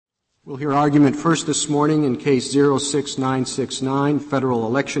We'll hear argument first this morning in Case 06969, Federal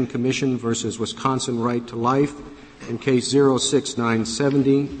Election Commission versus Wisconsin Right to Life, and Case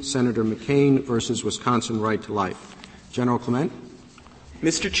 06970, Senator McCain versus Wisconsin Right to Life. General Clement.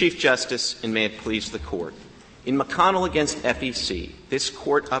 Mr. Chief Justice, and may it please the Court, in McConnell against FEC, this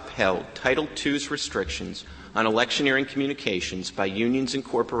Court upheld Title II's restrictions on electioneering communications by unions and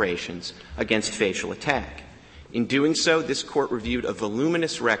corporations against facial attack. In doing so, this Court reviewed a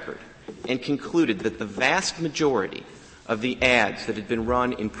voluminous record and concluded that the vast majority of the ads that had been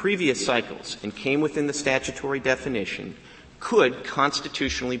run in previous cycles and came within the statutory definition could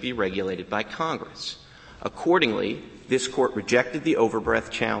constitutionally be regulated by Congress. Accordingly, this Court rejected the overbreadth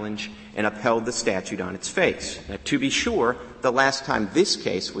challenge and upheld the statute on its face. Now, to be sure, the last time this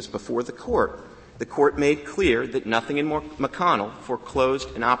case was before the Court made clear that nothing in McConnell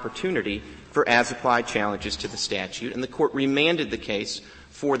foreclosed an opportunity for as-applied challenges to the statute, and the Court remanded the case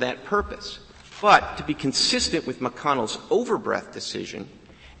for that purpose. But to be consistent with McConnell's overbreadth decision,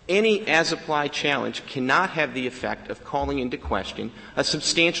 any as-applied challenge cannot have the effect of calling into question a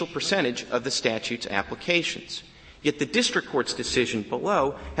substantial percentage of the statute's applications. Yet the district court's decision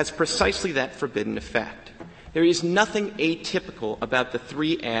below has precisely that forbidden effect. There is nothing atypical about the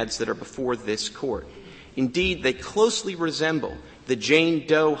three ads that are before this Court. Indeed, they closely resemble the Jane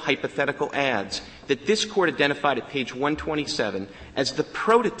Doe hypothetical ads that this Court identified at page 127 as the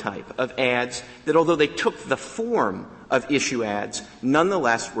prototype of ads that, although they took the form of issue ads,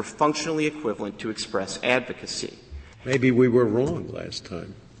 nonetheless were functionally equivalent to express advocacy. Maybe we were wrong last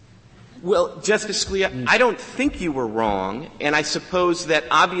time. Well, Justice Scalia, I don't think you were wrong, and I suppose that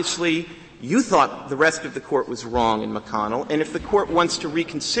obviously you thought the rest of the Court was wrong in McConnell, and if the Court wants to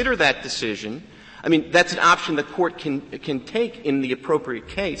reconsider that decision, I mean, that's an option the Court can take in the appropriate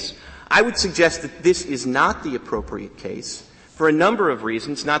case. I would suggest that this is not the appropriate case for a number of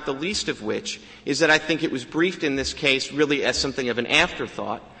reasons, not the least of which is that I think it was briefed in this case really as something of an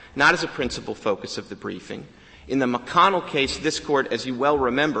afterthought, not as a principal focus of the briefing. In the McConnell case, this Court, as you well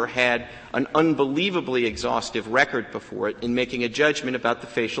remember, had an unbelievably exhaustive record before it in making a judgment about the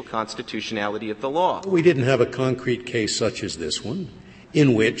facial constitutionality of the law. We didn't have a concrete case such as this one,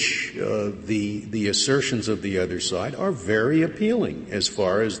 in which the assertions of the other side are very appealing as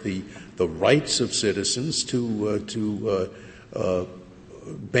far as the rights of citizens to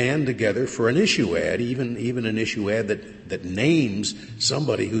band together for an issue ad, even an issue ad that names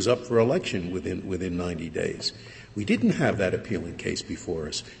somebody who's up for election within 90 days. We didn't have that appealing case before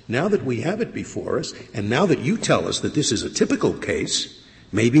us. Now that we have it before us, and now that you tell us that this is a typical case,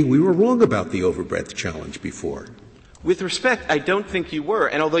 maybe we were wrong about the overbreadth challenge before. With respect, I don't think you were.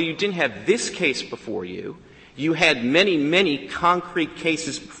 And although you didn't have this case before you, you had many, many concrete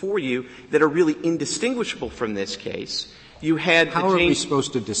cases before you that are really indistinguishable from this case. You had How are we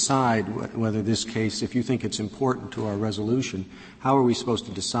supposed to decide whether this case, if you think it's important to our resolution, how are we supposed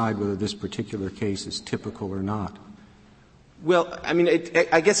to decide whether this particular case is typical or not? Well, I mean,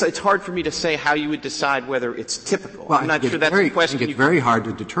 I guess it's hard for me to say how you would decide whether it's typical. Well, I'm not sure that's the question. I think it's very hard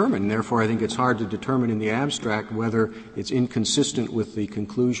to determine. Therefore, I think it's hard to determine in the abstract whether it's inconsistent with the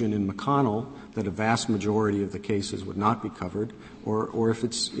conclusion in McConnell that a vast majority of the cases would not be covered, or if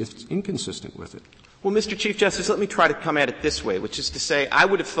it's inconsistent with it. Well, Mr. Chief Justice, let me try to come at it this way, which is to say I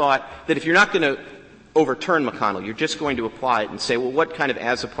would have thought that if you're not going to overturn McConnell, you're just going to apply it and say, well, what kind of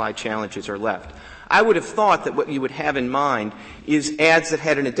as-applied challenges are left? I would have thought that what you would have in mind is ads that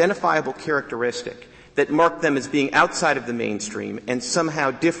had an identifiable characteristic that marked them as being outside of the mainstream and somehow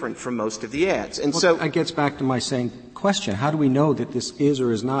different from most of the ads. And so that gets back to my question. How do we know that this is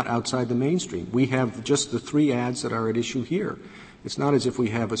or is not outside the mainstream? We have just the three ads that are at issue here. It's not as if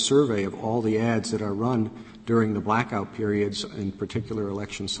we have a survey of all the ads that are run during the blackout periods in particular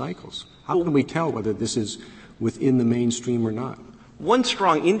election cycles. How can we tell whether this is within the mainstream or not? One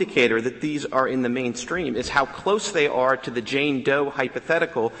strong indicator that these are in the mainstream is how close they are to the Jane Doe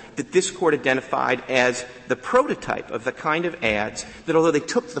hypothetical that this Court identified as the prototype of the kind of ads that, although they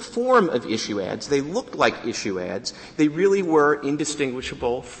took the form of issue ads, they looked like issue ads, they really were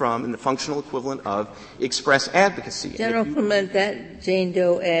indistinguishable from and the functional equivalent of express advocacy. General Clement, that Jane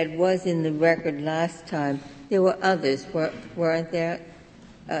Doe ad was in the record last time. There were others, weren't there?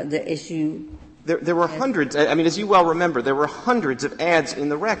 The issue There were hundreds. I mean, as you well remember, there were hundreds of ads in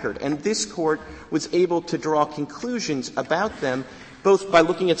the record, and this Court was able to draw conclusions about them, both by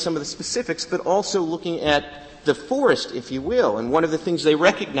looking at some of the specifics, but also looking at the forest, if you will. And one of the things they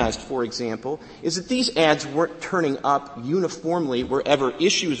recognized, for example, is that these ads weren't turning up uniformly wherever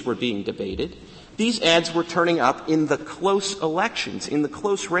issues were being debated. these ads were turning up in the close elections, in the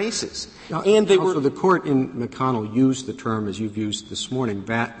close races. And they were. The court in McConnell used the term, as you've used this morning,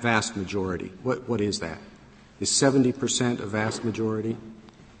 vast majority. What is that? Is 70% a vast majority?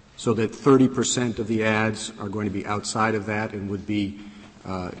 So that 30% of the ads are going to be outside of that and would be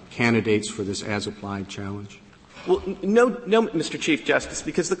candidates for this as-applied challenge? Well, no, Mr. Chief Justice,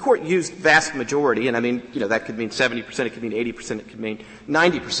 because the Court used vast majority, and I mean, that could mean 70%, it could mean 80%, it could mean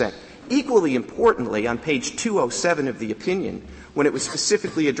 90%. Equally importantly, on page 207 of the opinion, when it was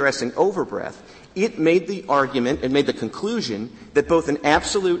specifically addressing overbreadth, it made the argument and made the conclusion that both in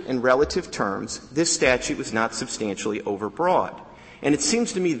absolute and relative terms, this statute was not substantially overbroad. And it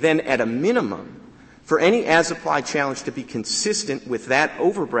seems to me then, at a minimum, for any as-applied challenge to be consistent with that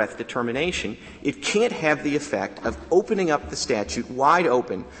overbreadth determination, it can't have the effect of opening up the statute wide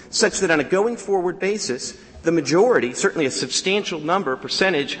open, such that on a going-forward basis, the majority, certainly a substantial number,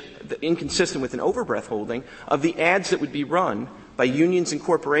 percentage, inconsistent with an overbreadth holding, of the ads that would be run by unions and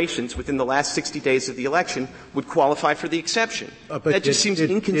corporations within the last 60 days of the election would qualify for the exception. That just seems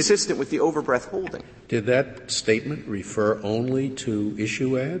inconsistent with the overbreadth holding. Did that statement refer only to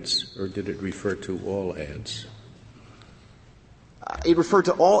issue ads, or did it refer to all ads? It referred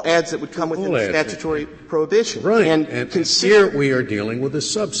to all ads that would come within the statutory prohibition. Right. And here we are dealing with a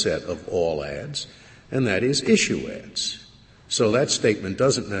subset of all ads, and that is issue ads. So that statement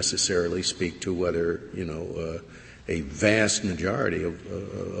doesn't necessarily speak to whether, a vast majority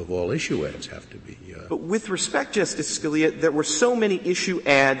of all issue ads have to be. But with respect, Justice Scalia, there were so many issue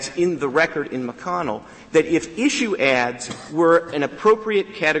ads in the record in McConnell that if issue ads were an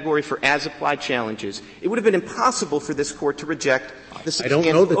appropriate category for as-applied challenges, it would have been impossible for this Court to reject the substantial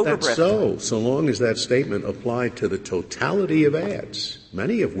overbreadth. I don't know that that's so long as that statement applied to the totality of ads,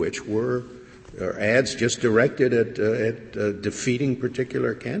 many of which were ads just directed at defeating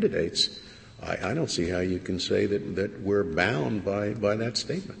particular candidates. I don't see how you can say that we're bound by that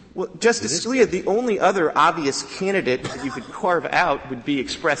statement. Well, Justice Scalia, the only other obvious candidate that you could carve out would be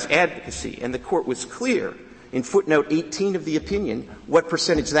express advocacy, and the Court was clear in footnote 18 of the opinion what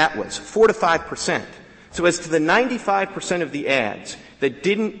percentage that was, 4 to 5%. So as to the 95% of the ads that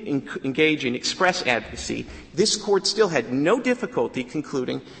didn't engage in express advocacy, this Court still had no difficulty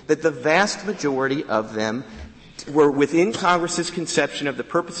concluding that the vast majority of them were within Congress's conception of the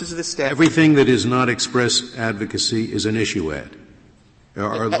purposes of the statute. Everything that is not express advocacy is an issue ad.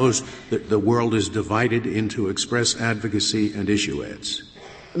 Are those the world is divided into express advocacy and issue ads?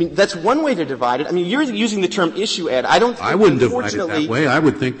 I mean, that's one way to divide it. I mean, you're using the term issue ad. I wouldn't divide it that way. I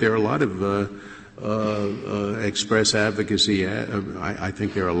would think there are a lot of express advocacy I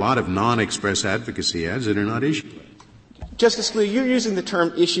think there are a lot of non-express advocacy ads that are not issue ads. Justice Scalia, you're using the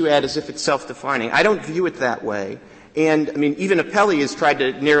term issue ad as if it's self-defining. I don't view it that way. And, I mean, even Apelli has tried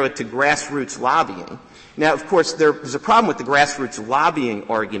to narrow it to grassroots lobbying. Now, of course, there's a problem with the grassroots lobbying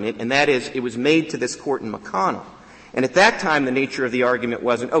argument, and that is it was made to this Court in McConnell. And at that time, the nature of the argument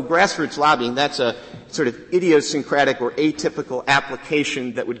wasn't, grassroots lobbying, that's a sort of idiosyncratic or atypical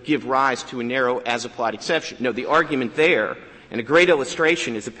application that would give rise to a narrow as-applied exception. No, the argument there, and a great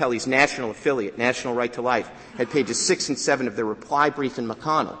illustration is Apelli's national affiliate, National Right to Life, at pages 6 and 7 of their reply brief in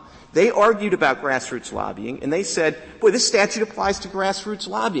McConnell. They argued about grassroots lobbying, and they said, this statute applies to grassroots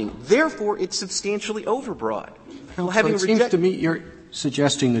lobbying. Therefore, it's substantially overbroad. Well, it seems to me you're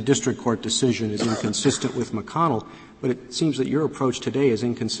suggesting the district court decision is inconsistent with McConnell, but it seems that your approach today is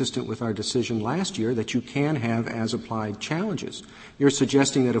inconsistent with our decision last year that you can have as-applied challenges. You're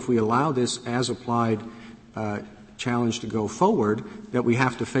suggesting that if we allow this as-applied challenge to go forward, that we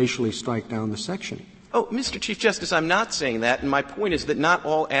have to facially strike down the section. Mr. Chief Justice, I'm not saying that, and my point is that not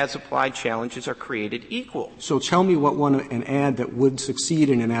all as-applied challenges are created equal. So tell me what an ad that would succeed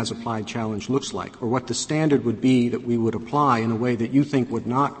in an as-applied challenge looks like, or what the standard would be that we would apply in a way that you think would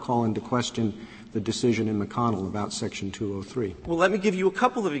not call into question the decision in McConnell about Section 203. Well, let me give you a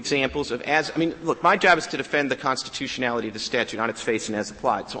couple of examples of look, my job is to defend the constitutionality of the statute on its face and as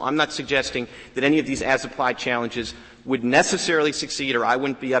applied. So I'm not suggesting that any of these as-applied challenges would necessarily succeed, or I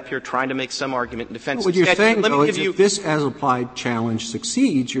wouldn't be up here trying to make some argument in defense of the statute. What you're saying, though, is if this as-applied challenge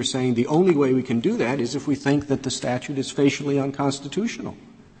succeeds, you're saying the only way we can do that is if we think that the statute is facially unconstitutional.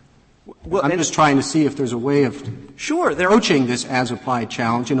 Well, I'm just trying to see if there's a way of approaching this as-applied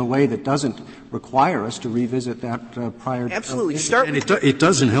challenge in a way that doesn't require us to revisit that prior. Absolutely. And it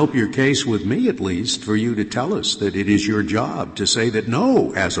doesn't help your case with me, at least, for you to tell us that it is your job to say that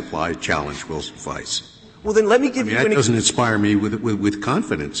no as-applied challenge will suffice. Well, then let me give you that doesn't inspire me with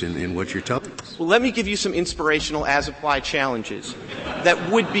confidence in what you're telling us. Well, let me give you some inspirational as-applied challenges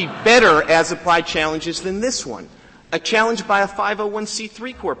that would be better as-applied challenges than this one. A challenge by a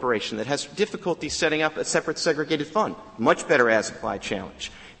 501c3 corporation that has difficulty setting up a separate segregated fund. Much better as-applied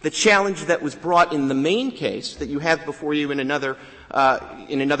challenge. The challenge that was brought in the main case that you have before you in another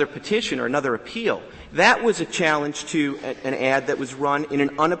petition or another appeal, that was a challenge to an ad that was run in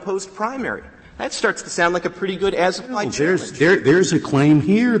an unopposed primary. That starts to sound like a pretty good as-applied challenge. There's a claim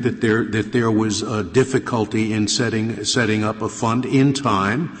here that there was a difficulty in setting up a fund in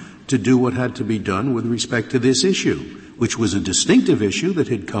time to do what had to be done with respect to this issue, which was a distinctive issue that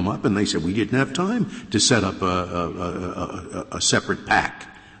had come up, and they said we didn't have time to set up a separate PAC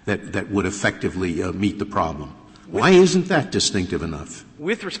that would effectively meet the problem. Why isn't that distinctive enough?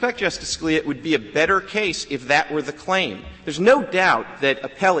 With respect, Justice Scalia, it would be a better case if that were the claim. There's no doubt that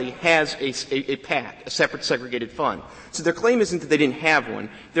Apelli has a PAC, a separate segregated fund. So their claim isn't that they didn't have one.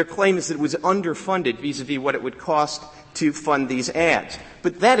 Their claim is that it was underfunded vis-a-vis what it would cost to fund these ads.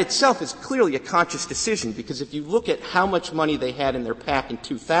 But that itself is clearly a conscious decision, because if you look at how much money they had in their PAC in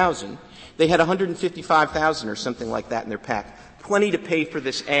 2000, they had $155,000 or something like that in their PAC, plenty to pay for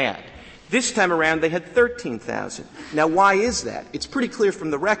this ad. This time around, they had $13,000. Now, why is that? It's pretty clear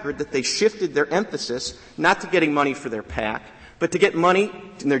from the record that they shifted their emphasis not to getting money for their PAC, but to get money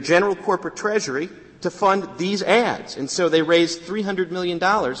in their general corporate treasury to fund these ads. And so they raised $300 million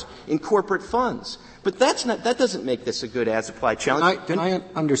in corporate funds. But that doesn't make this a good as-applied challenge. Can I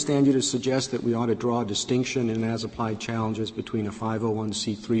understand you to suggest that we ought to draw a distinction in as-applied challenges between a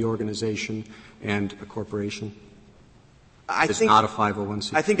 501c3 organization and a corporation? It's not a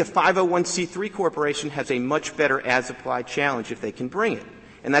 501c3. I think a 501c3 corporation has a much better as-applied challenge if they can bring it.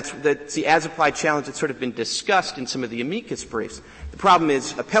 And that's the as-applied challenge that's sort of been discussed in some of the amicus briefs. The problem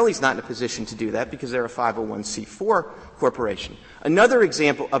is Apelli's not in a position to do that because they're a 501c4 corporation. Another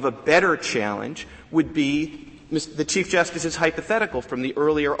example of a better challenge would be the Chief Justice's hypothetical from the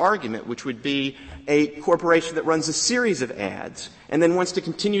earlier argument, which would be a corporation that runs a series of ads and then wants to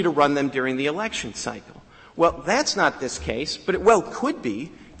continue to run them during the election cycle. Well, that's not this case, but it well could be.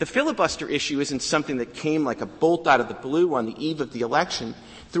 The filibuster issue isn't something that came like a bolt out of the blue on the eve of the election.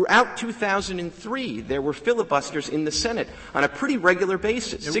 Throughout 2003, there were filibusters in the Senate on a pretty regular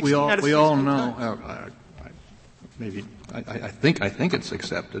basis. We all know. I think it's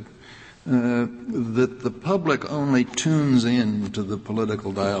accepted that the public only tunes in to the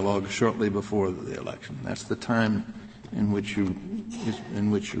political dialogue shortly before the election. That's the time in which you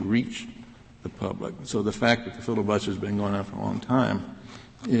reach the public. So the fact that the filibuster has been going on for a long time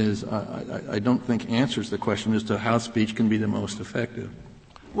is, I don't think answers the question as to how speech can be the most effective.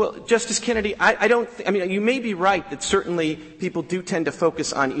 Well, Justice Kennedy, you may be right that certainly people do tend to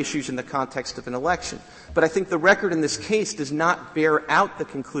focus on issues in the context of an election. But I think the record in this case does not bear out the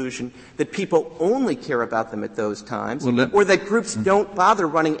conclusion that people only care about them at those times, or that groups don't bother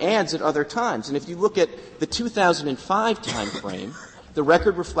running ads at other times. And if you look at the 2005 time frame, the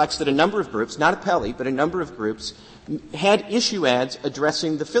record reflects that a number of groups, not Apelli, but a number of groups, had issue ads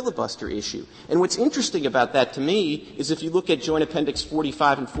addressing the filibuster issue. And what's interesting about that to me is if you look at Joint Appendix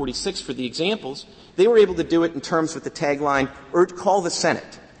 45 and 46 for the examples, they were able to do it in terms with the tagline, call the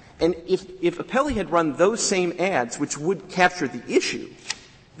Senate. And if Apelli had run those same ads, which would capture the issue,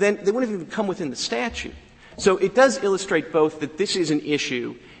 then they wouldn't have even come within the statute. So it does illustrate both that this is an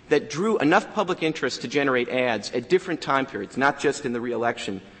issue that drew enough public interest to generate ads at different time periods, not just in the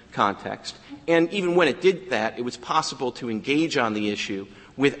re-election context. And even when it did that, it was possible to engage on the issue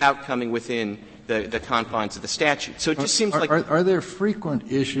without coming within the confines of the statute. So it just seems like... Are there frequent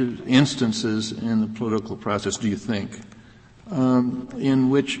instances in the political process, do you think, in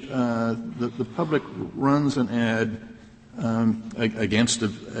which the public runs an ad against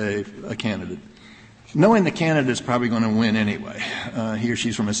a candidate, knowing the candidate is probably going to win anyway? He or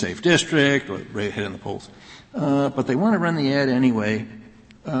she's from a safe district or ahead in the polls. But they want to run the ad anyway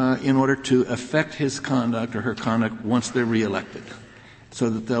in order to affect his conduct or her conduct once they're reelected, so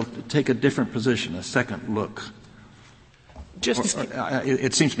that they'll take a different position, a second look.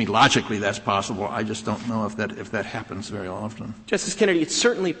 It seems to me logically that's possible. I just don't know if that happens very often. Justice Kennedy, it's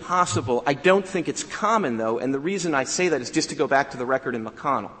certainly possible. I don't think it's common, though, and the reason I say that is just to go back to the record in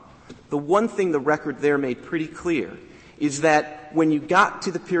McConnell. The one thing the record there made pretty clear is that when you got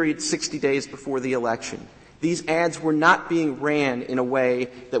to the period 60 days before the election, these ads were not being ran in a way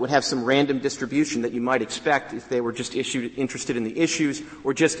that would have some random distribution that you might expect if they were just interested in the issues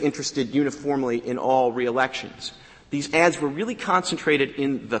or just interested uniformly in all re-elections. These ads were really concentrated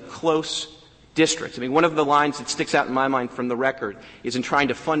in the close districts. I mean, one of the lines that sticks out in my mind from the record is in trying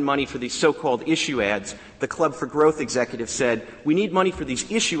to fund money for these so-called issue ads, the Club for Growth executive said, we need money for these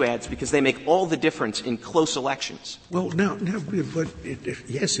issue ads because they make all the difference in close elections. Well, now, but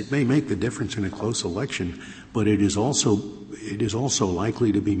yes, it may make the difference in a close election, but it is also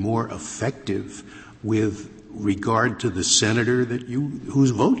likely to be more effective with regard to the senator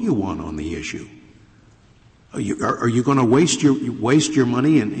whose vote you want on the issue. Are you going to waste your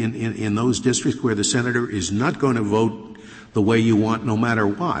money in those districts where the senator is not going to vote the way you want no matter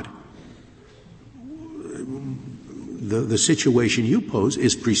what? The situation you pose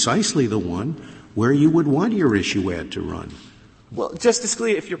is precisely the one where you would want your issue ad to run. Well, Justice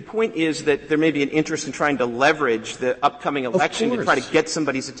Scalia, if your point is that there may be an interest in trying to leverage the upcoming election to try to get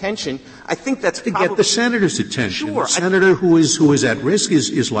somebody's attention, I think that's to get the senator's attention. Sure. The senator who is at risk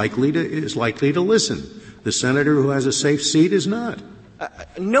is likely to listen. The senator who has a safe seat is not.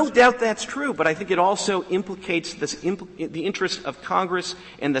 No doubt that's true, but I think it also implicates the interest of Congress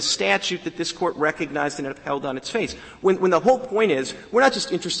and the statute that this Court recognized and upheld on its face. When the whole point is, we're not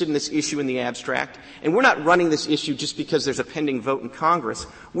just interested in this issue in the abstract, and we're not running this issue just because there's a pending vote in Congress.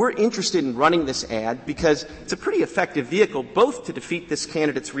 We're interested in running this ad because it's a pretty effective vehicle both to defeat this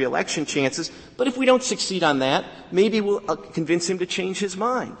candidate's reelection chances, but if we don't succeed on that, maybe we'll convince him to change his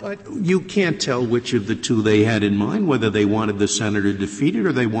mind. But you can't tell which of the two they had in mind, whether they wanted the senator defeated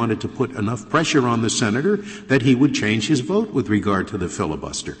or they wanted to put enough pressure on the senator that he would change his vote with regard to the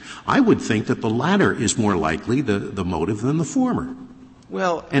filibuster. I would think that the latter is more likely the motive than the former.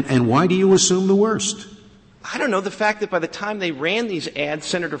 Well, and why do you assume the worst? I don't know. The fact that by the time they ran these ads,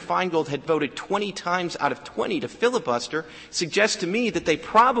 Senator Feingold had voted 20 times out of 20 to filibuster suggests to me that they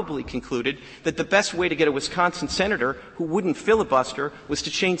probably concluded that the best way to get a Wisconsin senator who wouldn't filibuster was to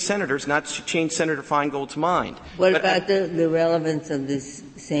change senators, not to change Senator Feingold's mind. What about the relevance of this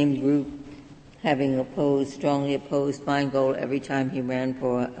same group having strongly opposed Feingold every time he ran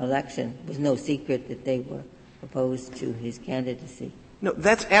for election? It was no secret that they were opposed to his candidacy. No,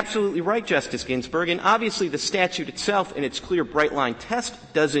 that's absolutely right, Justice Ginsburg. And obviously the statute itself and its clear bright-line test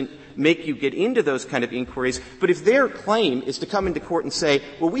doesn't make you get into those kind of inquiries. But if their claim is to come into court and say,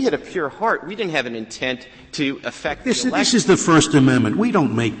 well, we had a pure heart, we didn't have an intent to affect the election. This is the First Amendment. We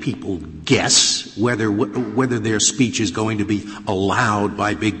don't make people guess whether their speech is going to be allowed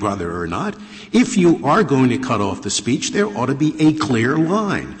by Big Brother or not. If you are going to cut off the speech, there ought to be a clear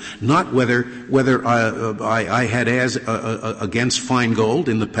line, not whether I had ads against Feingold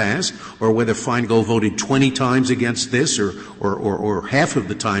in the past, or whether Feingold voted 20 times against this, or half of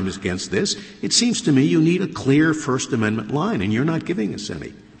the time against this. It seems to me you need a clear First Amendment line, and you're not giving us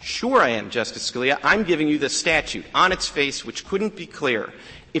any. Sure I am, Justice Scalia. I'm giving you the statute on its face, which couldn't be clear.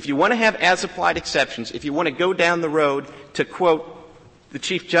 If you want to have as-applied exceptions, if you want to go down the road to quote the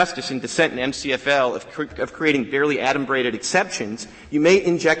Chief Justice in dissent in MCFL of creating barely adumbrated exceptions, you may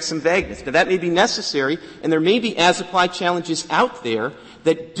inject some vagueness. Now, that may be necessary, and there may be as-applied challenges out there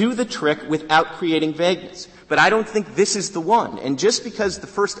that do the trick without creating vagueness. But I don't think this is the one. And just because the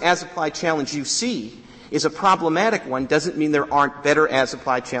first as-applied challenge you see is a problematic one doesn't mean there aren't better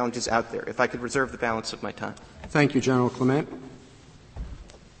as-applied challenges out there. If I could reserve the balance of my time. Thank you, General Clement.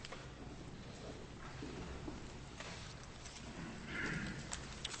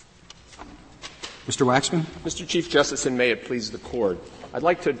 Mr. Waxman. Mr. Chief Justice, and may it please the Court, I'd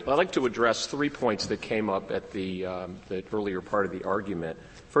like to address 3 points that came up at the earlier part of the argument.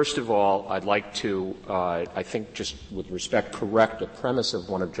 First of all, I'd like to, I think just with respect, correct a premise of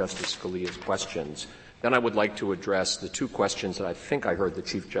one of Justice Scalia's questions. Then I would like to address the 2 questions that I think I heard the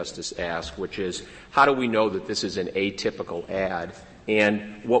Chief Justice ask, which is, how do we know that this is an atypical ad?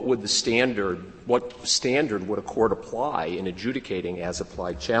 And what standard would a court apply in adjudicating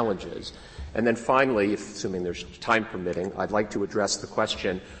as-applied challenges? And then finally, assuming there's time permitting, I'd like to address the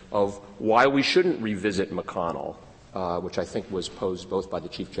question of why we shouldn't revisit McConnell, which I think was posed both by the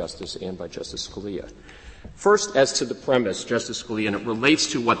Chief Justice and by Justice Scalia. First, as to the premise, Justice Scalia, and it relates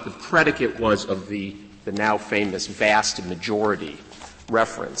to what the predicate was of the now famous vast majority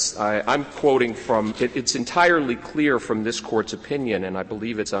reference. I'm quoting from it's entirely clear from this Court's opinion, and I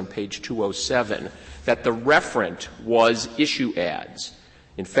believe it's on page 207, that the referent was issue ads.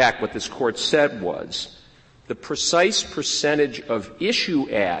 In fact, what this Court said was the precise percentage of issue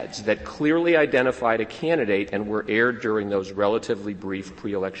ads that clearly identified a candidate and were aired during those relatively brief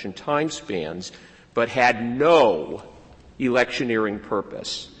pre-election time spans but had no electioneering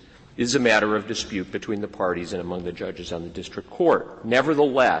purpose is a matter of dispute between the parties and among the judges on the district court.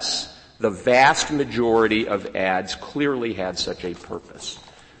 Nevertheless, the vast majority of ads clearly had such a purpose.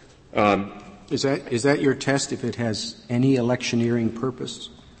 Is that your test, if it has any electioneering purpose?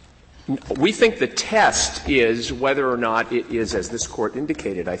 We think the test is whether or not it is, as this Court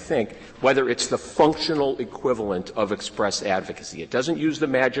indicated, I think, whether it's the functional equivalent of express advocacy. It doesn't use the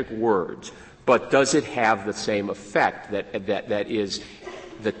magic words, but does it have the same effect that is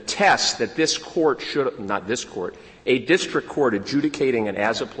the test that this Court should — not this Court — a district court adjudicating an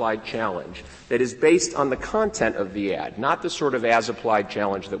as-applied challenge that is based on the content of the ad, not the sort of as-applied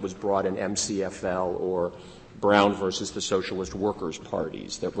challenge that was brought in MCFL or Brown versus the Socialist Workers'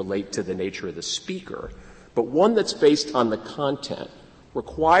 Parties that relate to the nature of the speaker, but one that's based on the content,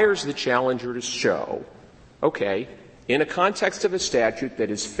 requires the challenger to show, okay, in a context of a statute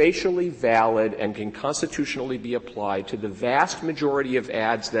that is facially valid and can constitutionally be applied to the vast majority of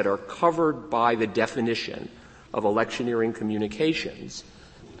ads that are covered by the definition of electioneering communications,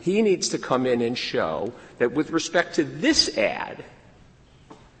 he needs to come in and show that with respect to this ad,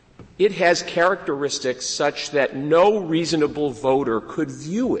 it has characteristics such that no reasonable voter could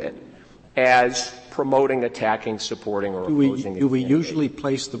view it as promoting, attacking, supporting, or opposing. Do we usually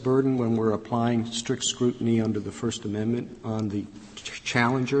place the burden when we're applying strict scrutiny under the First Amendment on the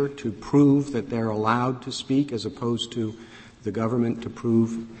challenger to prove that they're allowed to speak as opposed to the government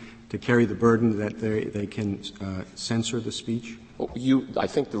to carry the burden that they can censor the speech? I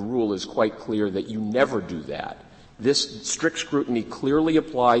think the rule is quite clear that you never do that. This strict scrutiny clearly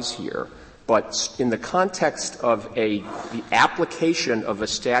applies here, but in the context of the application of a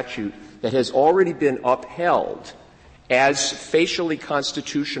statute that has already been upheld as facially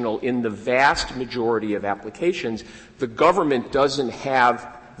constitutional in the vast majority of applications, the government doesn't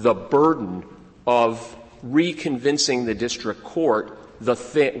have the burden of reconvincing the district court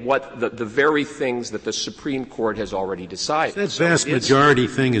the very things that the Supreme Court has already decided. That vast majority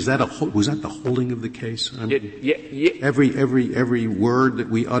thing, was that the holding of the case? I mean, every word that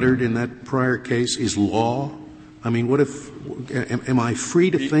we uttered in that prior case is law? I mean, what if, am I free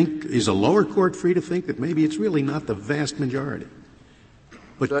to think, is a lower court free to think that maybe it's really not the vast majority?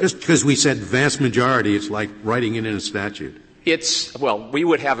 But just because we said vast majority, it's like writing it in a statute. We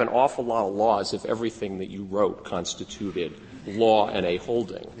would have an awful lot of laws if everything that you wrote constituted law and a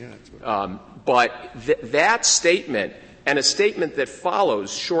holding. Yeah, but that statement and a statement that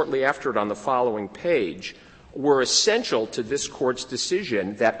follows shortly after it on the following page were essential to this Court's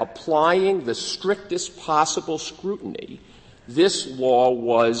decision that applying the strictest possible scrutiny, this law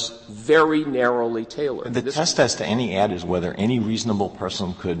was very narrowly tailored. The test as to any ad is whether any reasonable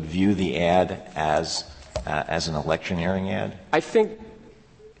person could view the ad as an electioneering ad? I think,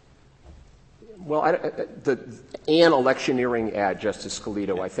 an electioneering ad, Justice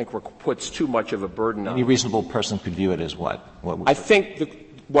Alito, I think puts too much of a burden on it. Any reasonable person could view it as what? I think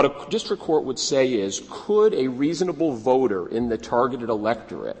what a district court would say is, could a reasonable voter in the targeted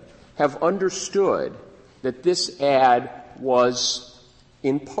electorate have understood that this ad was,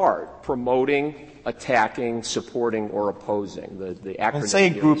 in part, promoting, attacking, supporting, or opposing? The acronym. Let's say a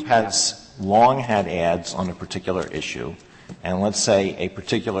group has long had ads on a particular issue, and let's say a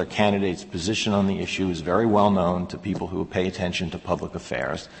particular candidate's position on the issue is very well known to people who pay attention to public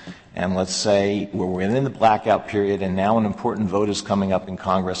affairs. And let's say we're within the blackout period and now an important vote is coming up in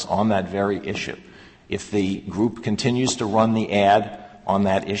Congress on that very issue. If the group continues to run the ad on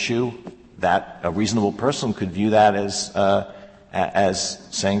that issue, that a reasonable person could view that as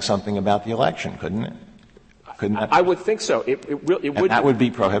saying something about the election, couldn't it? Couldn't that? I would think so. It would. And that would be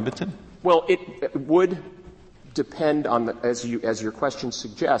prohibited? Well, it would depend on, as your question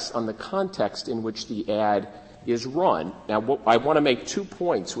suggests, on the context in which the ad is run. Now, I want to make 2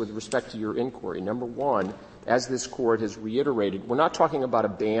 points with respect to your inquiry. Number one, as this Court has reiterated, we're not talking about a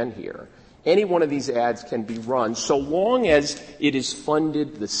ban here. Any one of these ads can be run so long as it is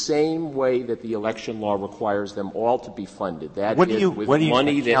funded the same way that the election law requires them all to be funded. That what is, do you, with what do you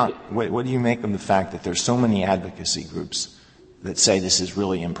money that — what do you make of the fact that there's so many advocacy groups that say this is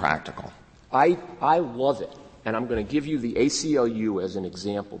really impractical? I love it. And I'm going to give you the ACLU as an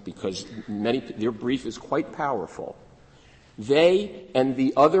example because their brief is quite powerful. They and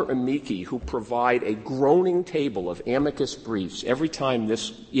the other amici who provide a groaning table of amicus briefs every time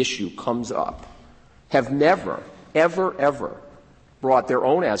this issue comes up have never, ever, ever brought their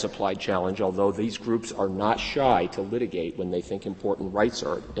own as-applied challenge, although these groups are not shy to litigate when they think important rights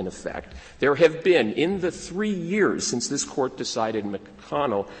are in effect. There have been, in the 3 years since this Court decided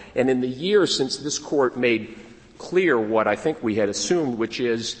McConnell, and in the years since this Court made clear what I think we had assumed, which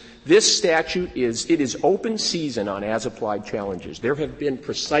is this statute is open season on as-applied challenges. There have been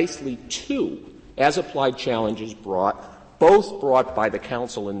precisely 2 as-applied challenges both brought by the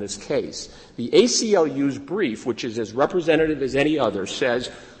counsel in this case. The ACLU's brief, which is as representative as any other,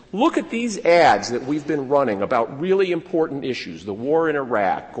 says Look at these ads that we've been running about really important issues, the war in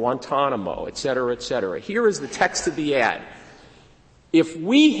Iraq, Guantanamo, et cetera, et cetera. Here is the text of the ad. If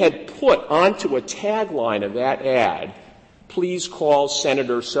we had put onto a tagline of that ad, please call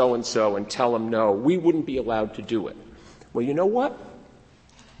Senator so-and-so and tell him no, we wouldn't be allowed to do it. Well, you know what?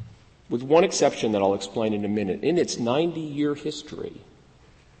 With one exception that I'll explain in a minute, in its 90-year history,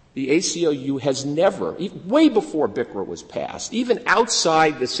 the ACLU has never, way before BICRA was passed, even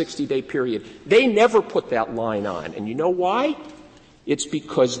outside the 60-day period, they never put that line on. And you know why? It's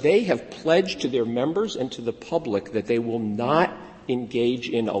because they have pledged to their members and to the public that they will not engage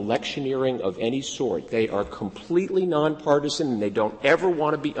in electioneering of any sort. They are completely nonpartisan, and they don't ever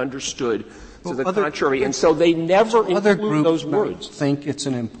want to be understood to the contrary. And so they never include those words. Think it's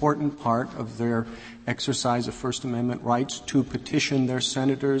an important part of their exercise of First Amendment rights to petition their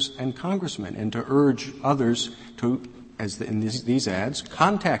senators and congressmen and to urge others to, as in these ads,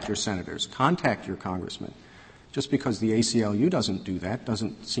 contact your senators, contact your congressmen. Just because the ACLU doesn't do that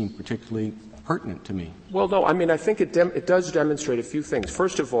doesn't seem particularly pertinent to me. Well, no, I mean, I think it does demonstrate a few things.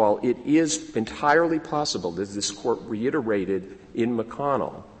 First of all, it is entirely possible, as this Court reiterated in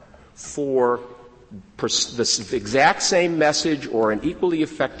McConnell, for the exact same message or an equally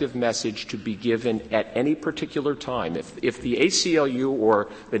effective message to be given at any particular time. If the ACLU or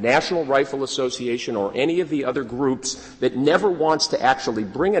the National Rifle Association or any of the other groups that never wants to actually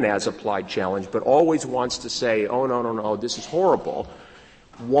bring an as-applied challenge but always wants to say, oh, no, this is horrible,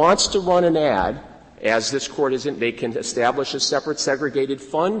 wants to run an ad, as this Court isn't, they can establish a separate segregated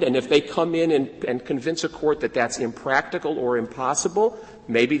fund, and if they come in and convince a court that that's impractical or impossible,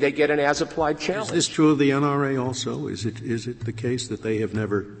 maybe they get an as-applied challenge. Is this true of the NRA also? Is it the case that they have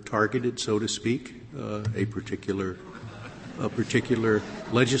never targeted, so to speak, a particular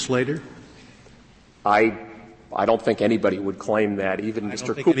legislator? I don't think anybody would claim that, even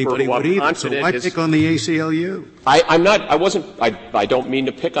Mr. Cooper, who I'm confident. So why pick on the ACLU? I don't mean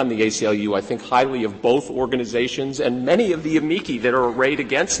to pick on the ACLU. I think highly of both organizations and many of the amici that are arrayed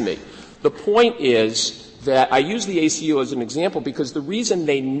against me. The point is that I use the ACLU as an example because the reason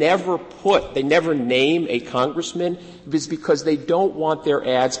they never name a congressman is because they don't want their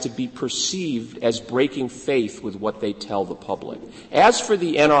ads to be perceived as breaking faith with what they tell the public. As for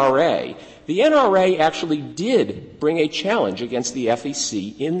the NRA actually did bring a challenge against the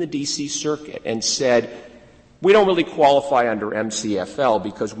FEC in the D.C. Circuit and said, we don't really qualify under MCFL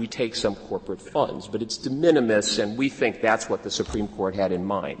because we take some corporate funds, but it's de minimis, and we think that's what the Supreme Court had in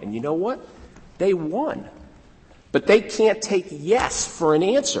mind. And you know what? They won. But they can't take yes for an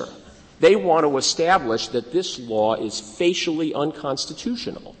answer. They want to establish that this law is facially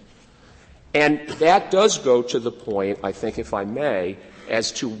unconstitutional. And that does go to the point, I think, if I may,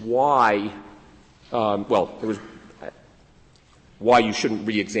 as to why you shouldn't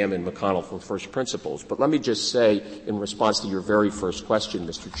re-examine McConnell from first principles. But let me just say, in response to your very first question,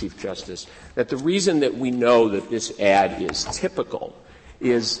 Mr. Chief Justice, that the reason that we know that this ad is typical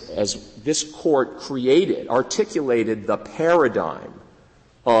is, as this Court articulated the paradigm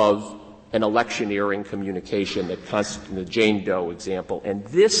of an electioneering communication that constitutes the Jane Doe example. And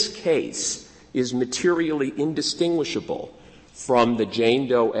this case is materially indistinguishable from the Jane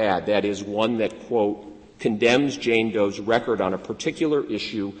Doe ad. That is one that, quote, condemns Jane Doe's record on a particular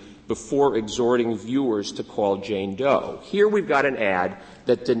issue before exhorting viewers to call Jane Doe. Here we've got an ad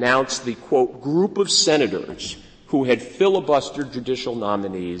that denounced the, quote, group of senators who had filibustered judicial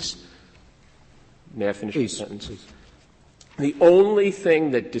nominees. May I finish these sentences? The only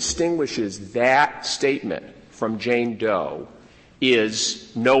thing that distinguishes that statement from Jane Doe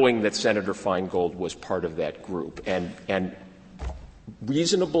is knowing that Senator Feingold was part of that group. And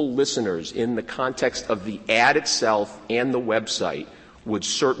reasonable listeners in the context of the ad itself and the website would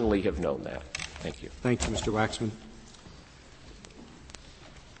certainly have known that. Thank you. Thank you, Mr. Waxman.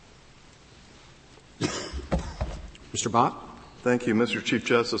 Mr. Bott? Thank you, Mr. Chief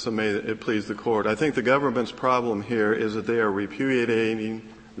Justice, and may it please the Court. I think the government's problem here is that they are repudiating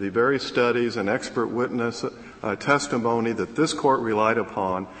the very studies and expert witness testimony that this Court relied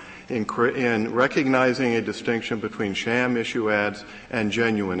upon in recognizing a distinction between sham issue ads and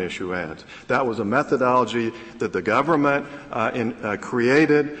genuine issue ads. That was a methodology that the government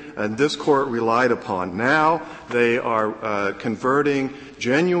created and this Court relied upon. Now they are converting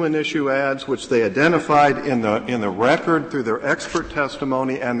genuine issue ads, which they identified in the record through their expert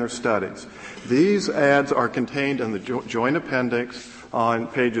testimony and their studies. These ads are contained in the joint appendix on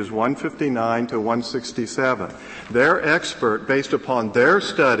pages 159 to 167. Their expert, based upon their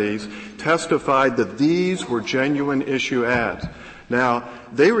studies, testified that these were genuine issue ads. Now,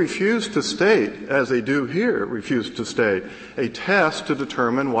 they refuse to state, as they do here, a test to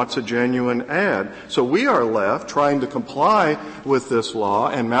determine what's a genuine ad. So we are left trying to comply with this law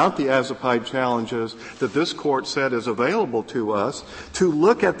and mount the as-applied challenges that this Court said is available to us to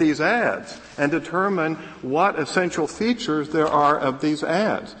look at these ads and determine what essential features there are of these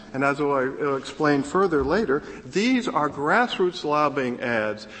ads. And as I'll explain further later, these are grassroots lobbying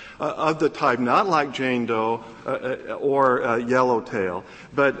ads of the type not like Jane Doe or Yellowtail,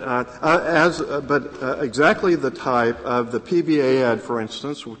 but exactly the type of the PBA ad, for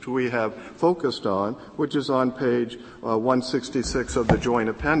instance, which we have focused on, which is on page 166 of the Joint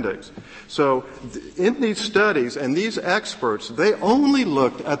Appendix. So in these studies and these experts, they only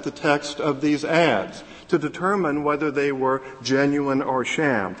looked at the text of these ads to determine whether they were genuine or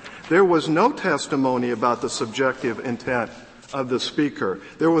sham. There was no testimony about the subjective intent of the speaker.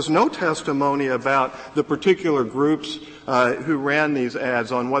 There was no testimony about the particular groups who ran these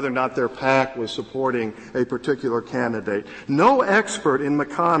ads on whether or not their PAC was supporting a particular candidate. No expert in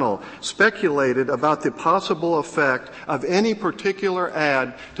McConnell speculated about the possible effect of any particular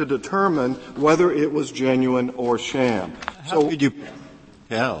ad to determine whether it was genuine or sham. How could you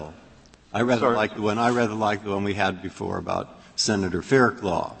tell? I rather like the one we had before about Senator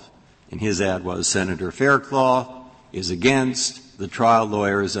Fairclough. And his ad was, Senator Fairclough is against the trial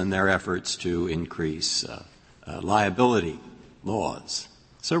lawyers and their efforts to increase liability laws.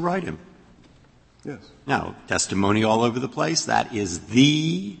 So write him. Yes. Now, testimony all over the place. That is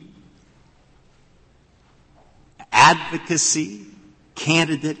the advocacy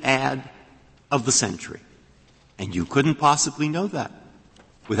candidate ad of the century. And you couldn't possibly know that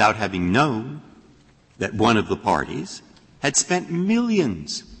without having known that one of the parties had spent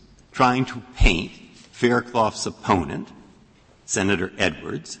millions trying to paint Fairclough's opponent, Senator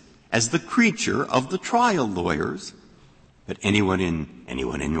Edwards, as the creature of the trial lawyers. But anyone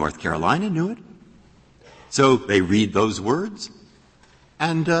in North Carolina knew it. So they read those words,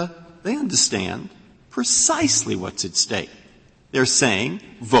 and they understand precisely what's at stake. They're saying,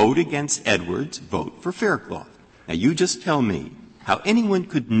 vote against Edwards, vote for Fairclough. Now, you just tell me how anyone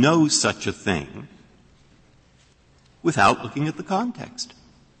could know such a thing without looking at the context.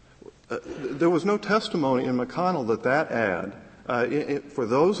 There was no testimony in McConnell that ad, for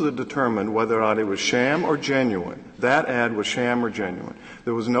those that determined whether or not it was sham or genuine, that ad was sham or genuine.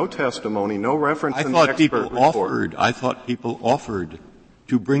 There was no testimony, no reference in the expert report. I thought people offered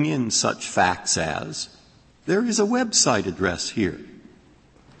to bring in such facts as, there is a website address here.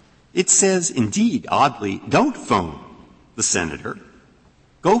 It says, indeed, oddly, don't phone the senator.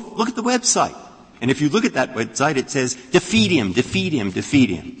 Go look at the website. And if you look at that website, it says, defeat him, defeat him, defeat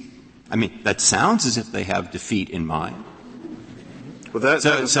him. I mean, that sounds as if they have defeat in mind. Well,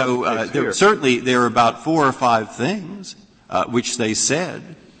 certainly there are about 4 or 5 things which they said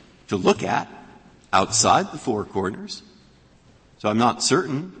to look at outside the 4 corners. So I'm not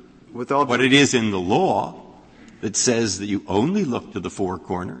certain what it is in the law that says that you only look to the 4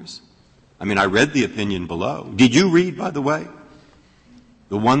 corners. I mean, I read the opinion below. Did you read, by the way,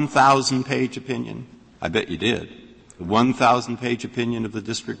 the 1,000-page opinion? I bet you did. The 1,000-page opinion of the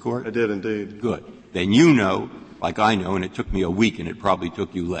district court? I did indeed. Good. Then you know, like I know, and it took me a week and it probably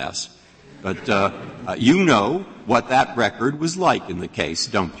took you less, but you know what that record was like in the case,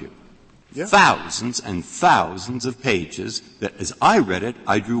 don't you? Yeah. Thousands and thousands of pages that, as I read it,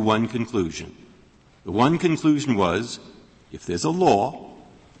 I drew one conclusion. The one conclusion was, if there's a law,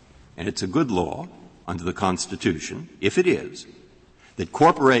 and it's a good law under the Constitution, if it is, that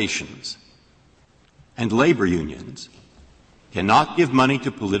corporations and labor unions cannot give money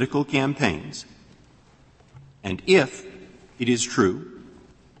to political campaigns, and if it is true,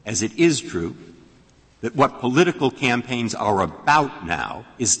 as it is true, that what political campaigns are about now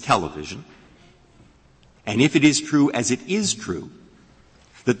is television, and if it is true, as it is true,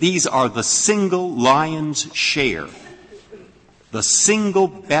 that these are the single lion's share, the single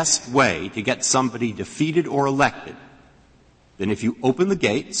best way to get somebody defeated or elected, then if you open the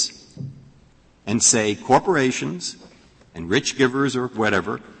gates and say corporations and rich givers or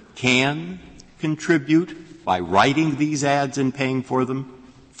whatever can contribute by writing these ads and paying for them,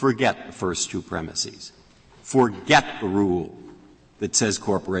 forget the first 2 premises. Forget the rule that says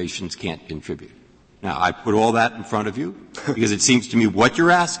corporations can't contribute. Now, I put all that in front of you because it seems to me what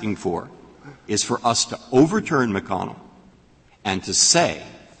you're asking for is for us to overturn McConnell and to say,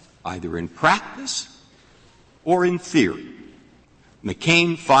 either in practice or in theory,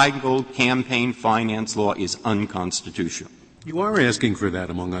 McCain-Feingold campaign finance law is unconstitutional. You are asking for that,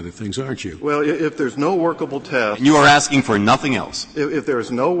 among other things, aren't you? Well, if there's no workable test. And you are asking for nothing else. If there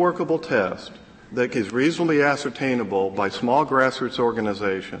is no workable test that is reasonably ascertainable by small grassroots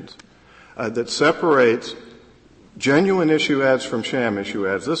organizations that separates genuine issue ads from sham issue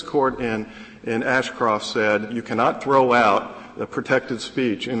ads. This court in Ashcroft said you cannot throw out the protected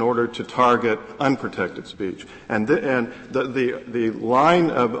speech in order to target unprotected speech. And the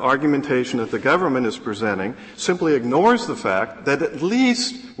line of argumentation that the government is presenting simply ignores the fact that at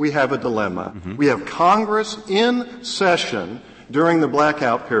least we have a dilemma. Mm-hmm. We have Congress in session during the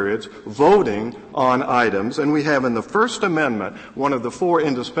blackout periods voting on items, and we have in the First Amendment, one of the 4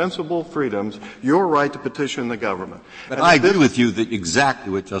 indispensable freedoms, your right to petition the government. But I agree with you that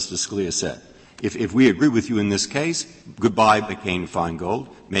exactly what Justice Scalia said. If we agree with you in this case, goodbye McCain-Feingold.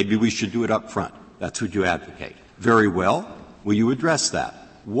 Maybe we should do it up front. That's what you advocate. Very well. Will you address that?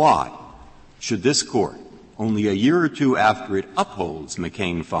 Why should this Court, only a year or two after it upholds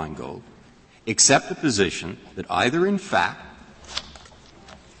McCain-Feingold, accept the position that either in fact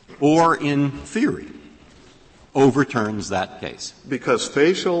or in theory overturns that case? Because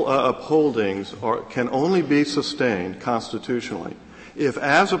facial upholdings can only be sustained constitutionally if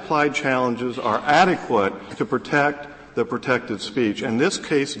as-applied challenges are adequate to protect the protected speech. And this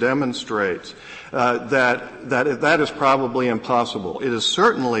case demonstrates that is probably impossible. It is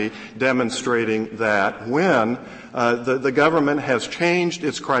certainly demonstrating that when the government has changed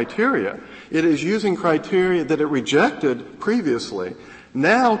its criteria, it is using criteria that it rejected previously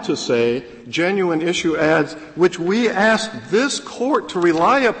now to say genuine issue ads, which we asked this Court to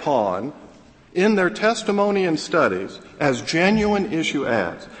rely upon in their testimony and studies as genuine issue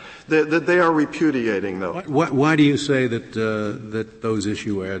ads, that they are repudiating those. Why do you say that those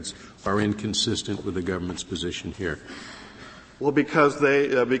issue ads are inconsistent with the government's position here? Well, because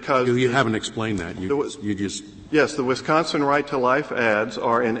you haven't explained that. Yes, the Wisconsin Right to Life ads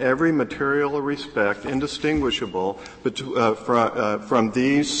are in every material respect indistinguishable from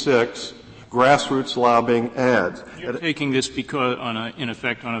these 6 grassroots lobbying ads. You're taking this because in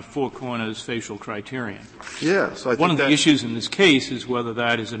effect on a 4 corners facial criterion. Yes. One of the issues in this case is whether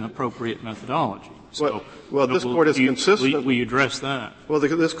that is an appropriate methodology. So, well, this Court has consistently. We address that. Well,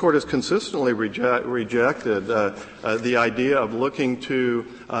 this Court has consistently rejected the idea of looking to,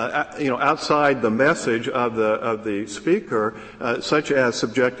 outside the message of the speaker, such as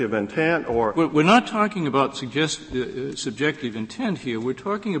subjective intent or. We're not talking about subjective intent here. We're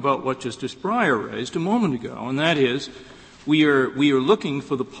talking about what Justice Breyer raised a moment ago, and that is, we are looking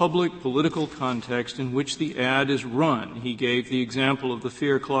for the public political context in which the ad is run. He gave the example of the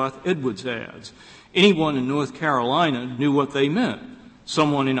Faircloth Edwards ads. Anyone in North Carolina knew what they meant.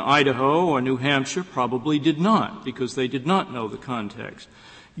 Someone in Idaho or New Hampshire probably did not, because they did not know the context.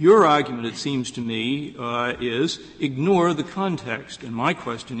 Your argument, it seems to me, is ignore the context. And my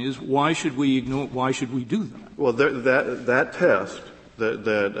question is, why should we do that? Well, that test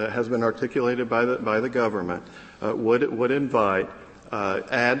that has been articulated by the government would invite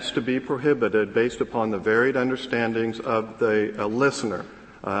ads to be prohibited based upon the varied understandings of the listener.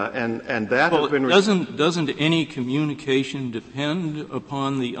 And that has been doesn't any communication depend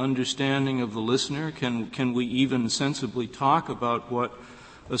upon the understanding of the listener? Can we even sensibly talk about what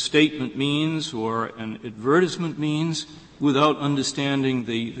a statement means or an advertisement means without understanding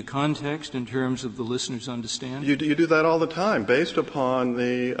the context in terms of the listener's understanding? You do that all the time, based upon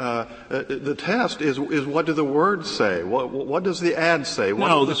the test is what do the words say? What does the ad say?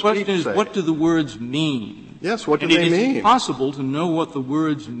 No, the question is, what do the words mean? Yes, what do they mean? It is impossible to know what the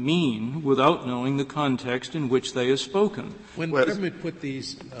words mean without knowing the context in which they are spoken. When the government put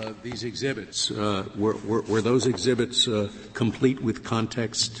these exhibits, were those exhibits complete with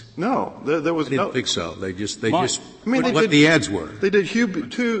context? No, there was I didn't think so. They just what the ads were. They did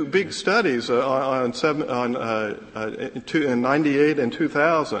 2 big studies in 98 and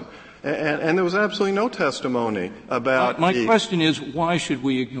 2000. And there was absolutely no testimony about my question is, why should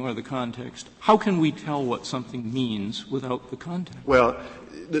we ignore the context? How can we tell what something means without the context? Well,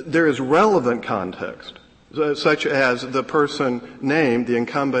 there is relevant context, such as the person named, the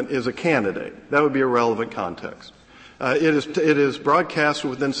incumbent, is a candidate. That would be a relevant context. It is broadcast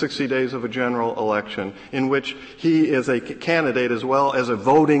within 60 days of a general election in which he is a candidate as well as a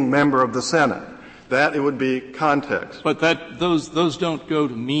voting member of the Senate. That it would be context. But those don't go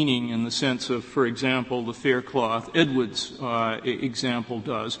to meaning in the sense of, for example, the Faircloth Edwards example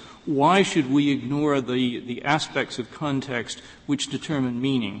does. Why should we ignore the aspects of context which determine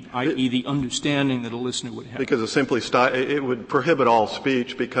meaning, i.e. the understanding that a listener would have? Because it would prohibit all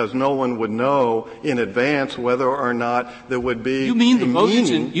speech, because no one would know in advance whether or not there would be you mean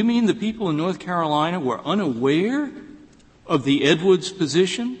the people in North Carolina were unaware of the Edwards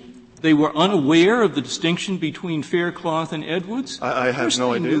position? They were unaware of the distinction between Faircloth and Edwards? I have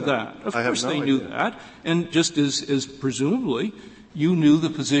no idea. Of course they knew that. And just as presumably you knew the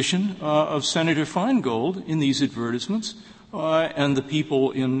position of Senator Feingold in these advertisements, and the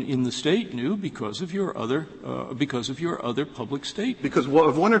people in the state knew because of your other public statements. Because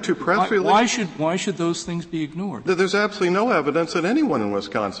of one or two press releases. Why should those things be ignored? There's absolutely no evidence that anyone in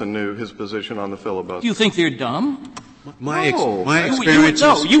Wisconsin knew his position on the filibuster. Do you think they're dumb? My experience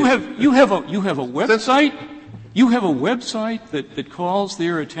is you have a website. You have a website that calls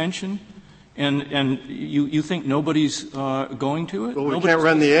their attention, and you think nobody's going to it? Well, we can't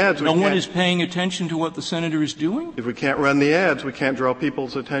run the ads. No one is paying attention to what the senator is doing? If we can't run the ads, we can't draw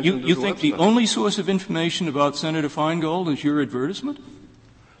people's attention to You the think website. the only source of information about Senator Feingold is your advertisement?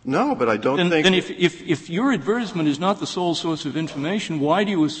 No, but I don't think... Then if your advertisement is not the sole source of information, why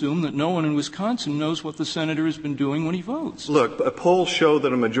do you assume that no one in Wisconsin knows what the senator has been doing when he votes? Look, polls show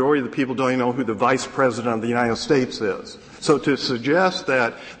that a majority of the people don't even know who the vice president of the United States is. So to suggest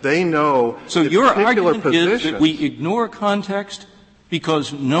that they know so your argument is that we ignore context because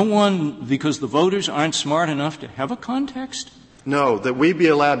the voters aren't smart enough to have a context? No, that we be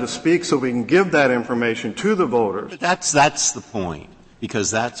allowed to speak so we can give that information to the voters. But that's the point,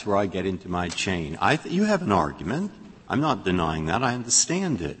 because that's where I get into my chain. You have an argument. I'm not denying that. I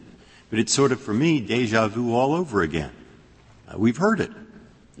understand it. But it's sort of, for me, déjà vu all over again. We've heard it.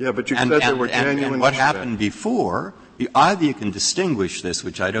 Yeah, but you said there were genuine... And what happened before, either you can distinguish this,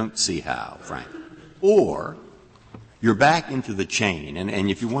 which I don't see how, frankly, or you're back into the chain. And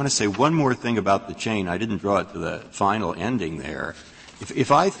if you want to say one more thing about the chain, I didn't draw it to the final ending there.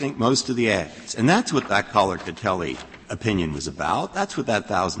 If I think most of the ads, and that's what that Collar-Catelli opinion was about, that's what that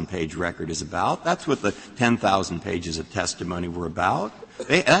 1,000-page record is about, that's what the 10,000 pages of testimony were about,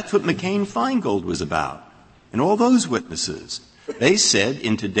 that's what McCain-Feingold was about. And all those witnesses, they said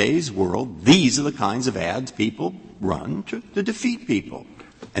in today's world, these are the kinds of ads people run to defeat people.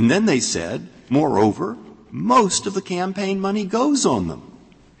 And then they said, moreover, most of the campaign money goes on them.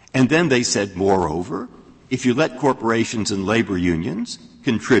 And then they said, moreover, if you let corporations and labor unions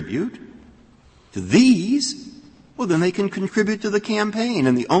contribute to these, well, then they can contribute to the campaign.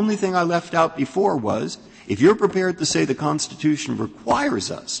 And the only thing I left out before was, if you're prepared to say the Constitution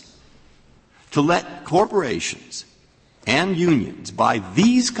requires us to let corporations and unions buy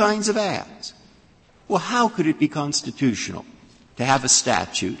these kinds of ads, well, how could it be constitutional to have a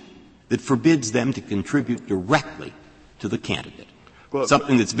statute that forbids them to contribute directly to the candidate? Well,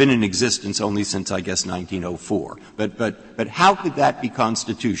 something that's been in existence only since, I guess, 1904. But how could that be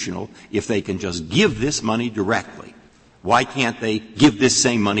constitutional if they can just give this money directly? Why can't they give this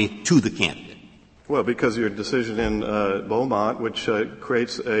same money to the candidate? Well, because your decision in Beaumont, which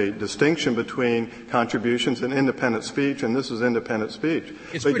creates a distinction between contributions and independent speech, and this is independent speech.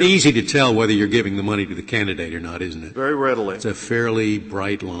 It's pretty easy to tell whether you're giving the money to the candidate or not, isn't it? Very readily. It's a fairly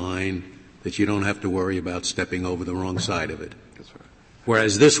bright line that you don't have to worry about stepping over the wrong side of it. That's right.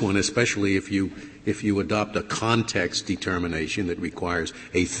 Whereas this one, especially if you adopt a context determination that requires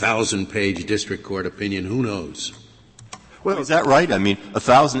a 1,000-page district court opinion, who knows? Well, is that right? I mean,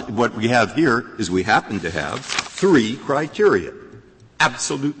 what we have here is we happen to have 3 criteria.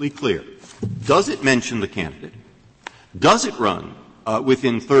 Absolutely clear. Does it mention the candidate? Does it run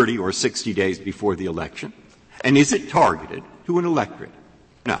within 30 or 60 days before the election? And is it targeted to an electorate?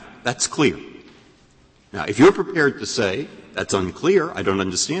 Now, that's clear. Now, if you're prepared to say that's unclear, I don't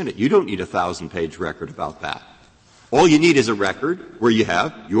understand it. You don't need a 1,000-page record about that. All you need is a record where you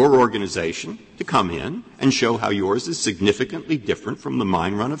have your organization to come in and show how yours is significantly different from the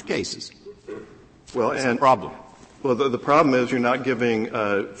mine run of cases. Well, that's the problem. Well, the problem is you're not giving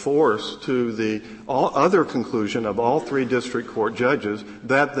force to the other conclusion of all 3 district court judges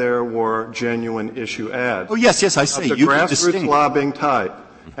that there were genuine issue ads. Oh, yes, I say you can distinguish. Grassroots lobbying type.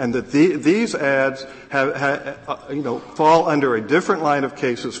 And that these ads fall under a different line of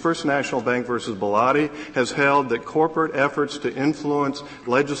cases. First National Bank versus Bellotti has held that corporate efforts to influence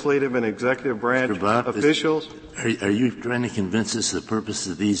legislative and executive branch officials. Are you trying to convince us the purpose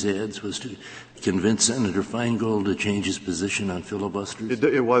of these ads was to convince Senator Feingold to change his position on filibusters?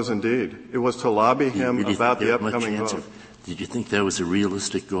 It was indeed. It was to lobby him about the upcoming vote. Did you think that was a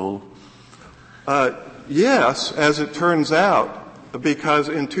realistic goal? Yes, as it turns out. Because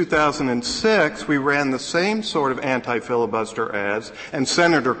in 2006, we ran the same sort of anti-filibuster ads, and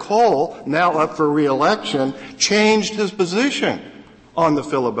Senator Cole, now up for re-election, changed his position on the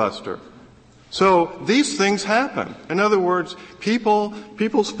filibuster. So these things happen. In other words,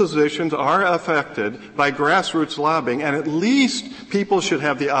 people's positions are affected by grassroots lobbying, and at least people should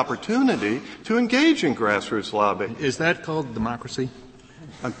have the opportunity to engage in grassroots lobbying. Is that called democracy?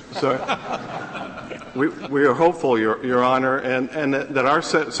 I'm sorry. We are hopeful, Your Honor, and that our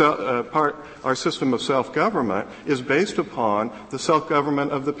system of self-government is based upon the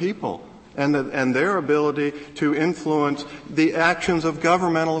self-government of the people and their ability to influence the actions of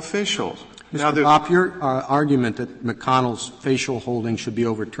governmental officials. Mr. Bopp, your argument that McConnell's facial holding should be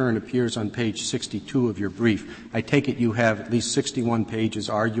overturned appears on page 62 of your brief. I take it you have at least 61 pages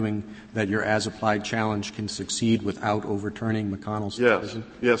arguing that your as-applied challenge can succeed without overturning McConnell's decision?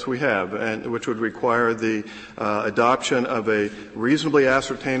 Yes, we have, and which would require the adoption of a reasonably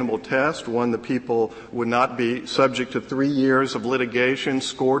ascertainable test, one that people would not be subject to 3 years of litigation,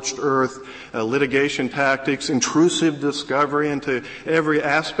 scorched earth, litigation tactics, intrusive discovery into every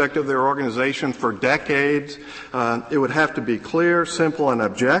aspect of their organization for decades. It would have to be clear, simple, and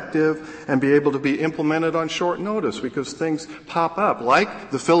objective, and be able to be implemented on short notice because things pop up,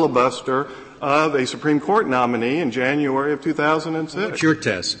 like the filibuster of a Supreme Court nominee in January of 2006. What's your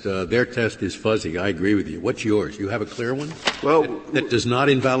test? Their test is fuzzy. I agree with you. What's yours? You have a clear one? Well, that does not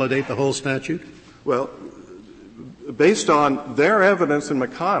invalidate the whole statute? Well, based on their evidence in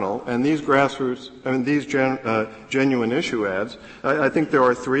McConnell and these genuine issue ads, I think there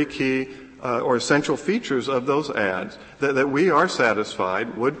are three key or essential features of those ads that we are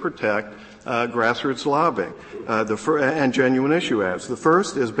satisfied would protect grassroots lobbying and genuine issue ads. The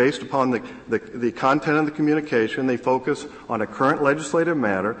first is based upon the content of the communication. They focus on a current legislative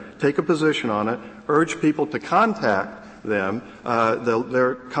matter, take a position on it, urge people to contact them,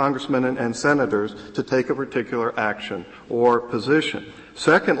 their congressmen and senators, to take a particular action or position.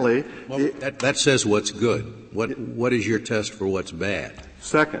 Secondly, that says what's good. What is your test for what's bad?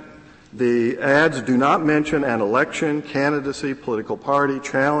 Second, the ads do not mention an election, candidacy, political party,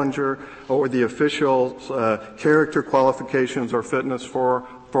 challenger, or the official's character, qualifications, or fitness for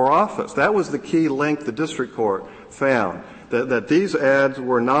office. That was the key link the district court found, that these ads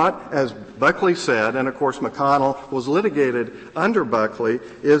were not, as Buckley said, and of course McConnell was litigated under Buckley,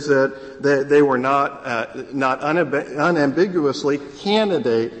 is that they were not unambiguously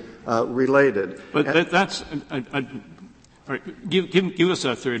candidate related. But that's all right, give us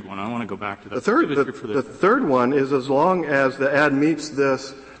that third one. I want to go back to that. The third one is, as long as the ad meets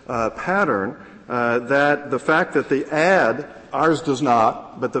this pattern, that the fact that the ad, ours does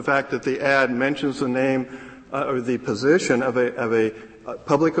not, but the fact that the ad mentions the name or the position of a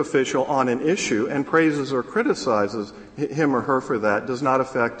public official on an issue and praises or criticizes him or her for that does not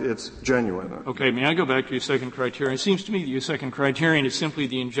affect its genuineness. Okay, may I go back to your second criterion? It seems to me that your second criterion is simply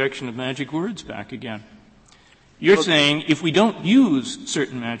the injection of magic words back again. You're saying if we don't use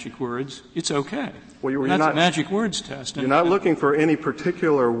certain magic words, it's okay. Well, that's a magic words test. You're not looking for any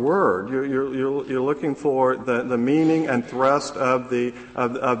particular word. You're looking for the meaning and thrust of the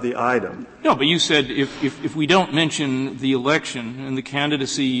item. No, but you said if we don't mention the election and the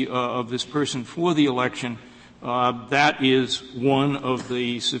candidacy of this person for the election, that is one of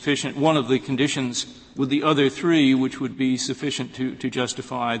the conditions with the other three, which would be sufficient to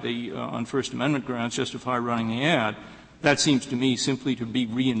justify on First Amendment grounds, justify running the ad. That seems to me simply to be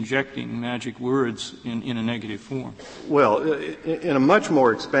re-injecting magic words in a negative form. Well, in a much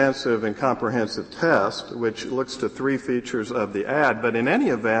more expansive and comprehensive test, which looks to three features of the ad, but in any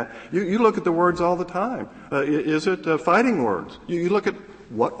event, you look at the words all the time. Is it fighting words? You look at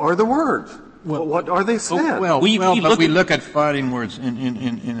what are the words? Well, what are they said? We look at fighting words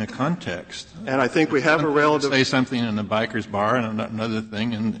in a context. And I think we have a relative. Say something in a biker's bar and another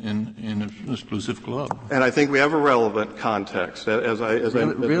thing in an exclusive club. And I think we have a relevant context.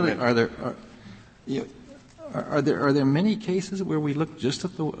 Really, are there many cases where we look just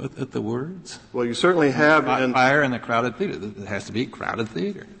at the words? Well, you certainly have. Fire in a crowded theater. It has to be crowded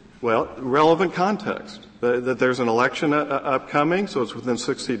theater. Well, relevant context. That there's an election upcoming, so it's within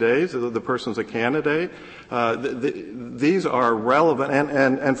 60 days. The person's a candidate. These are relevant,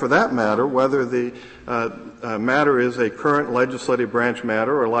 and for that matter, whether the matter is a current legislative branch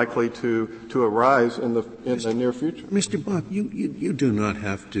matter or likely to arise in the near future. Mr. Bopp, you do not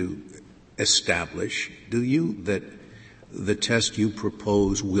have to establish, do you, that the test you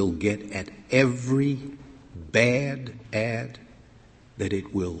propose will get at every bad ad, that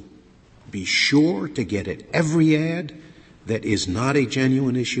it will be sure to get at every ad that is not a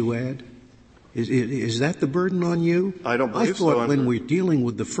genuine issue ad? Is that the burden on you? I don't believe so. I thought when we're dealing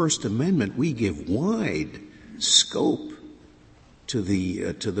with the First Amendment, we give wide scope to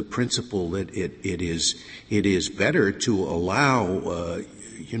the principle that it is better to allow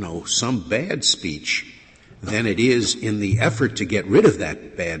some bad speech than it is in the effort to get rid of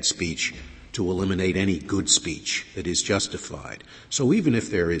that bad speech to eliminate any good speech that is justified. So even if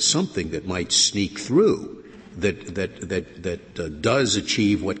there is something that might sneak through that does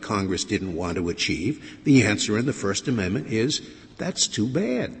achieve what Congress didn't want to achieve, the answer in the First Amendment is that's too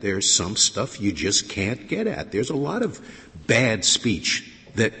bad. There's some stuff you just can't get at. There's a lot of bad speech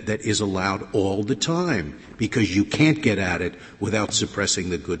that is allowed all the time because you can't get at it without suppressing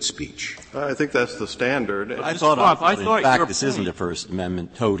the good speech. I think that's the standard. I thought in fact, this isn't a First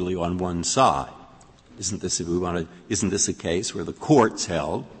Amendment totally on one side. Isn't this a case where the courts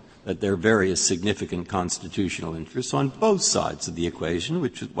held that there are various significant constitutional interests on both sides of the equation,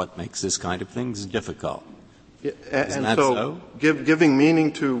 which is what makes this kind of things difficult? And so giving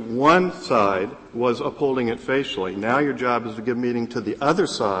meaning to one side was upholding it facially. Now your job is to give meaning to the other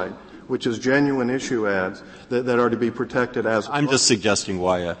side, which is genuine issue ads that are to be protected as. I'm just suggesting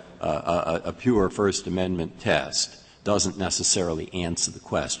why a pure First Amendment test doesn't necessarily answer the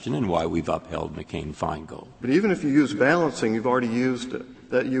question and why we've upheld McCain-Feingold. But even if you use balancing, you've already used it.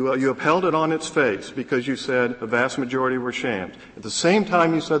 That you upheld it on its face because you said a vast majority were shams. At the same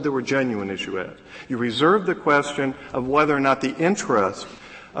time, you said there were genuine issue ads. You reserved the question of whether or not the interest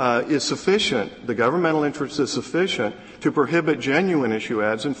is sufficient, the governmental interest is sufficient to prohibit genuine issue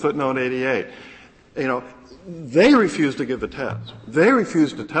ads in footnote 88. They refused to give the test. They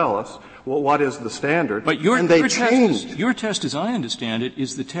refused to tell us what is the standard. But your test, as I understand it,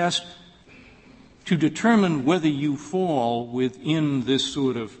 is the test to determine whether you fall within this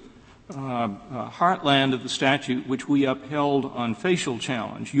sort of heartland of the statute which we upheld on facial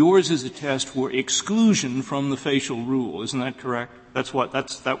challenge. Yours is a test for exclusion from the facial rule. Isn't that correct?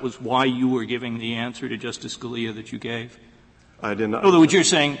 That was why you were giving the answer to Justice Scalia that you gave? I did not. In other words, you're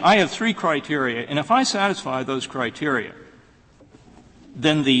saying, I have 3 criteria, and if I satisfy those criteria,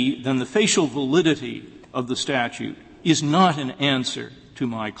 then the facial validity of the statute is not an answer to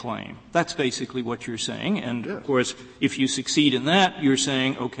my claim. That's basically what you're saying. And, of course, if you succeed in that, you're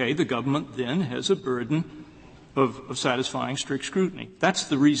saying, okay, the government then has a burden of satisfying strict scrutiny. That's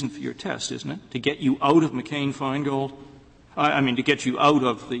the reason for your test, isn't it? To get you out of McCain-Feingold? To get you out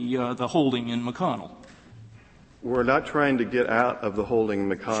of the holding in McConnell. We're not trying to get out of the holding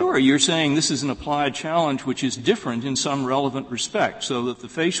in McConnell. Sure, you're saying this is an applied challenge which is different in some relevant respect, so that the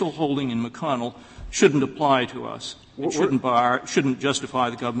facial holding in McConnell shouldn't apply to us. It shouldn't justify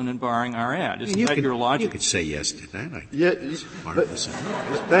the government in barring our ad. Isn't that your logic? You could say yes to that.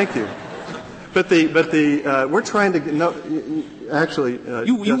 Thank you. But we're trying to actually.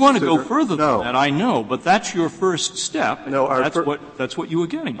 You want to go further than that, I know, but that's your first step. No, that's what you were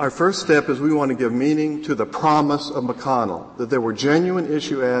getting. Our first step is we want to give meaning to the promise of McConnell that there were genuine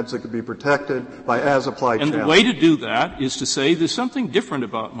issue ads that could be protected by as-applied challenge. And the way to do that is to say there's something different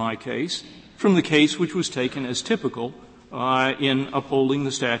about my case from the case which was taken as typical in upholding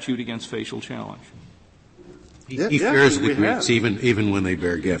the statute against facial challenge. He fears the Greeks even when they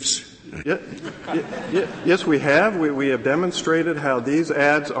bear gifts. Yes, we have. We have demonstrated how these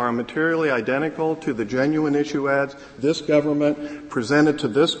ads are materially identical to the genuine issue ads this government presented to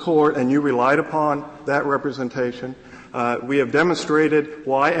this court, and you relied upon that representation. We have demonstrated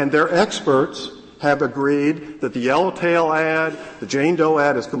why, and their experts have agreed that the Yellowtail ad, the Jane Doe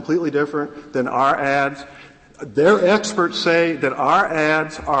ad is completely different than our ads. Their experts say that our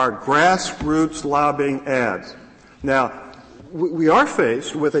ads are grassroots lobbying ads. Now, we are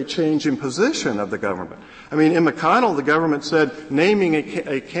faced with a change in position of the government. In McConnell, the government said naming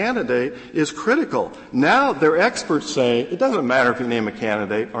a candidate is critical. Now their experts say it doesn't matter if you name a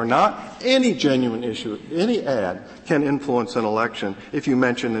candidate or not. Any genuine issue, any ad can influence an election if you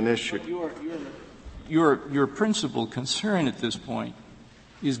mention an issue. Your principal concern at this point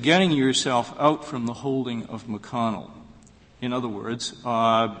is getting yourself out from the holding of McConnell. In other words,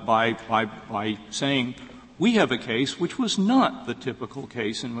 by saying, we have a case which was not the typical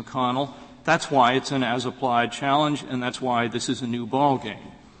case in McConnell. That's why it's an as-applied challenge, and that's why this is a new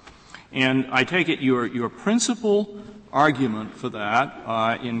ballgame. And I take it your principal argument for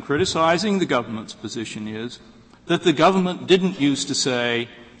that in criticizing the government's position is that the government didn't used to say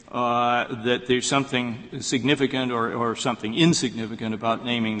that there's something significant or something insignificant about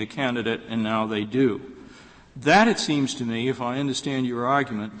naming the candidate, and now they do. That, it seems to me, if I understand your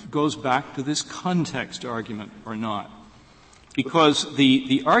argument, goes back to this context argument or not. Because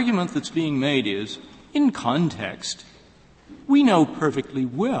the argument that's being made is, in context, we know perfectly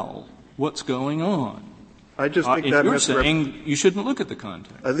well what's going on. I just think that you're saying you shouldn't look at the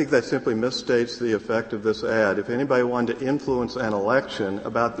context. I think that simply misstates the effect of this ad. If anybody wanted to influence an election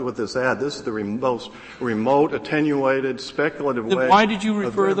with this ad, this is the most remote, attenuated, speculative way. Then why did you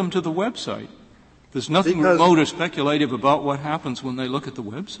refer them to the website? There's nothing remote or speculative about what happens when they look at the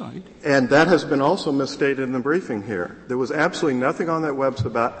website. And that has been also misstated in the briefing here. There was absolutely nothing on that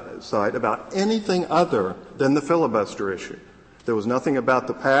website about anything other than the filibuster issue. There was nothing about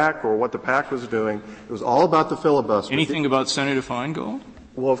the PAC or what the PAC was doing. It was all about the filibuster. Anything about Senator Feingold?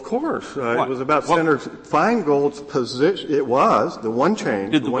 Well, of course. It was about Senator Feingold's position. It was the one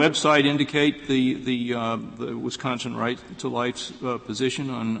change. Did the website indicate the Wisconsin Right to Life's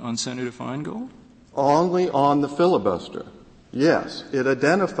position on Senator Feingold? Only on the filibuster. Yes. It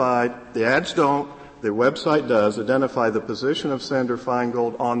identified, the ads don't, the website does identify the position of Senator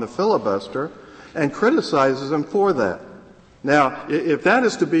Feingold on the filibuster and criticizes him for that. Now, if that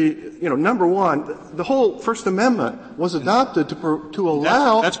is to be, number one, the whole First Amendment was adopted to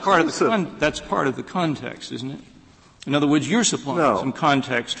allow. That's part of the context, isn't it? In other words, you're supplying some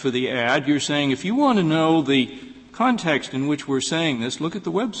context for the ad. You're saying if you want to know the context in which we're saying this, look at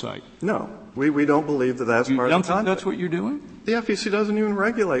the website. No, we don't believe that that's part of the context. You don't think that's what you're doing? The FEC doesn't even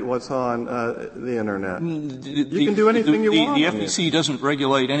regulate what's on the Internet. You can do anything you want. The FEC doesn't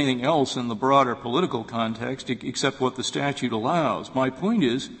regulate anything else in the broader political context except what the statute allows. My point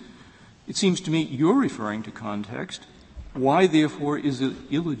is, it seems to me you're referring to context. Why, therefore, is it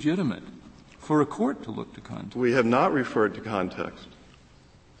illegitimate for a court to look to context? We have not referred to context.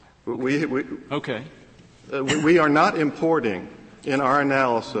 Okay. We are not importing in our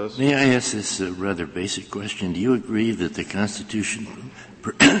analysis. May I ask this rather basic question? Do you agree that the Constitution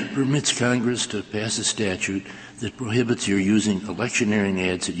permits Congress to pass a statute that prohibits your using electioneering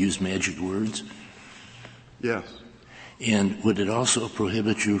ads that use magic words? Yes. And would it also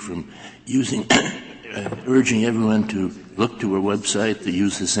prohibit you from using, urging everyone to look to a website that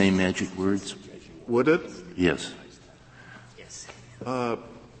use the same magic words? Would it? Yes.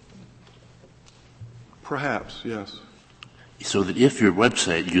 Perhaps, yes. So that if your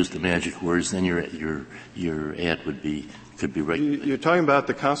website used the magic words, then your ad could be regulated. You're talking about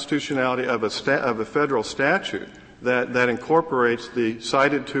the constitutionality of a federal statute that incorporates the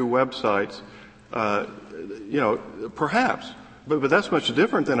cited to websites. Perhaps, but that's much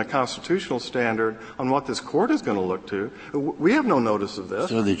different than a constitutional standard on what this court is going to look to. We have no notice of this.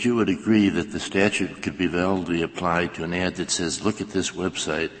 So that you would agree that the statute could be validly applied to an ad that says, "Look at this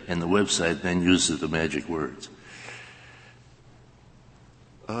website," and the website then uses the magic words.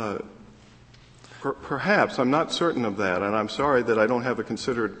 Perhaps. I'm not certain of that, and I'm sorry that I don't have a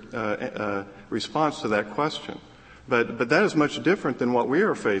considered response to that question. But that is much different than what we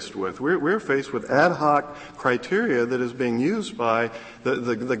are faced with. We're faced with ad hoc criteria that is being used by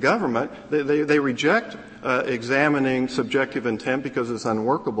the government. They reject examining subjective intent because it's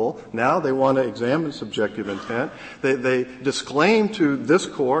unworkable. Now they want to examine subjective intent. They disclaim to this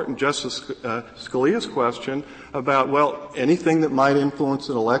court and Justice Scalia's question about, well, anything that might influence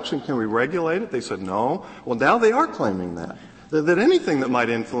an election, can we regulate it? They said no. Well, now they are claiming that anything that might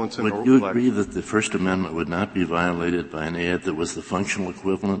influence an election. Would you agree that the First Amendment would not be violated by an ad that was the functional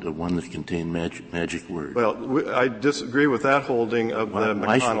equivalent of one that contained magic words? Well, I disagree with that holding of the McConnell.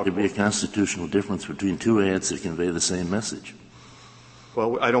 Why should there be a constitutional difference between two ads that convey the same message?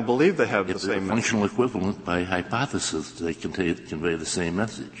 Well, I don't believe they have the same message. Functional equivalent, by hypothesis, they convey the same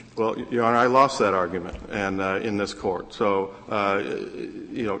message. Well, Your Honor, I lost that argument and in this court. So, I'm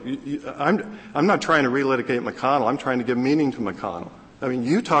not trying to relitigate McConnell. I'm trying to give meaning to McConnell. I mean,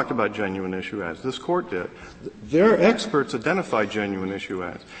 you talked about genuine issue ads. This court did. Their experts identified genuine issue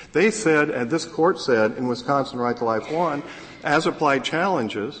ads. They said, and this court said in Wisconsin Right to Life 1, as applied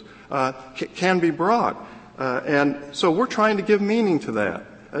challenges can be brought. And so we're trying to give meaning to that.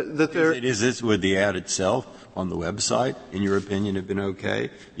 Would the ad itself on the website, in your opinion, have been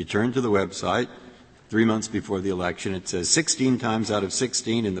okay? You turn to the website, 3 months before the election, it says 16 times out of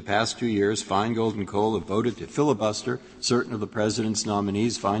 16 in the past 2 years, Feingold and Kohl have voted to filibuster certain of the president's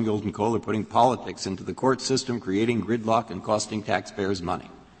nominees. Feingold and Kohl are putting politics into the court system, creating gridlock and costing taxpayers money.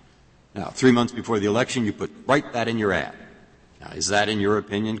 Now, 3 months before the election, you put right that in your ad. Now, is that, in your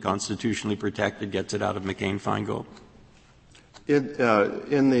opinion, constitutionally protected, gets it out of McCain-Feingold?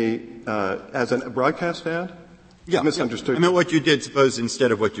 As a broadcast ad? Yeah. Misunderstood. I mean, what you did, suppose,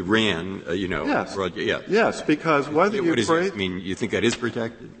 instead of what you ran, Yes. Yeah. Yes, because whether you praise. I mean, you think that is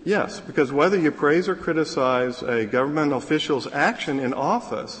protected? Yes, because whether you praise or criticize a government official's action in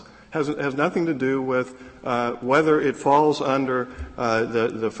office has nothing to do with whether it falls under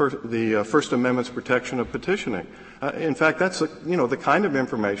the First Amendment's protection of petitioning. In fact, that's the kind of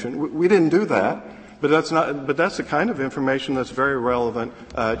information. We didn't do that, but that's the kind of information that's very relevant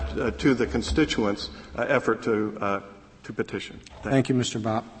to the constituents' effort to petition. Thank you, Mr.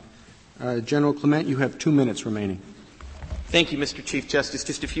 Bopp. General Clement, you have 2 minutes remaining. Thank you, Mr. Chief Justice.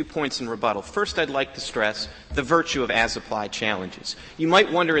 Just a few points in rebuttal. First, I'd like to stress the virtue of as-applied challenges. You might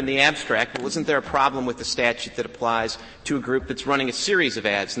wonder in the abstract, well, isn't there a problem with the statute that applies to a group that's running a series of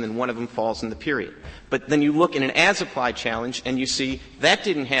ads and then one of them falls in the period? But then you look in an as-applied challenge and you see that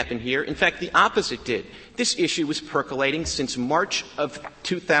didn't happen here. In fact, the opposite did. This issue was percolating since March of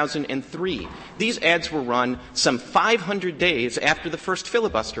 2003. These ads were run some 500 days after the first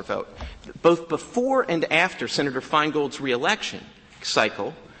filibuster vote. Both before and after Senator Feingold's reelection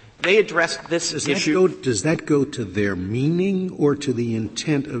cycle, they addressed this issue. Does that go to their meaning or to the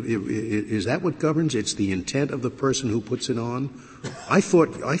intent of? Is that what governs? It's the intent of the person who puts it on. I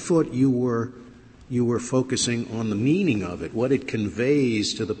thought you were focusing on the meaning of it, what it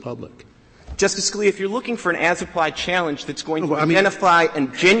conveys to the public. Justice Scalia, if you're looking for an as-applied challenge that's going to identify a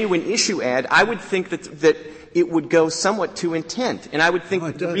genuine issue ad, I would think that it would go somewhat to intent. And I would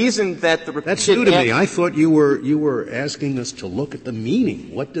think the reason that the That's new to me. I thought you were asking us to look at the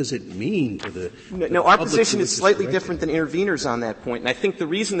meaning. What does it mean to the No, our position is slightly different than interveners on that point. And I think the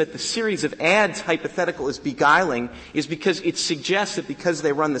reason that the series of ads hypothetical is beguiling is because it suggests that because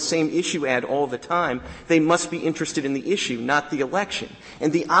they run the same issue ad all the time, they must be interested in the issue, not the election.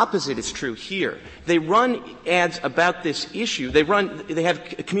 And the opposite is true here. They run ads about this issue. They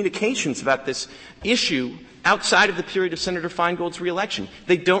have communications about this issue outside of the period of Senator Feingold's reelection.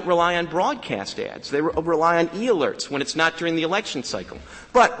 They don't rely on broadcast ads. They rely on e-alerts when it's not during the election cycle.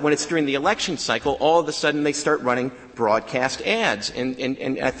 But when it's during the election cycle, all of a sudden they start running broadcast ads.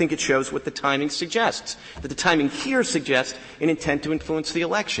 And I think it shows what the timing suggests. That the timing here suggests an intent to influence the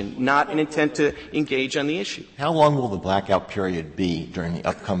election, not an intent to engage on the issue. How long will the blackout period be during the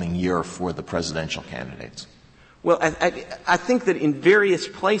upcoming year for the presidential candidates? Well, I think that in various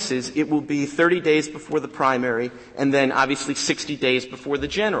places it will be 30 days before the primary and then obviously 60 days before the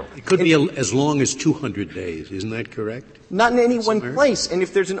general. It could be as long as 200 days. Isn't that correct? Not in any one place. And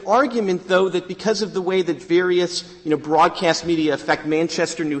if there's an argument, though, that because of the way that various, broadcast media affect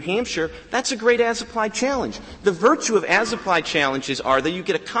Manchester, New Hampshire, that's a great as-applied challenge. The virtue of as-applied challenges are that you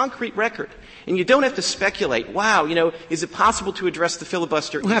get a concrete record. And you don't have to speculate, wow, is it possible to address the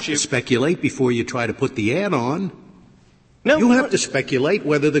filibuster issue? You have to speculate before you try to put the ad on. No, you have to speculate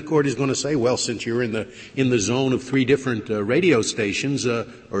whether the court is going to say, well, since you're in the zone of three different radio stations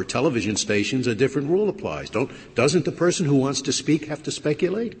or television stations, a different rule applies. Doesn't the person who wants to speak have to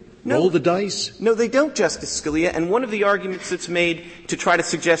speculate? No. Roll the dice? No, they don't, Justice Scalia. And one of the arguments that's made to try to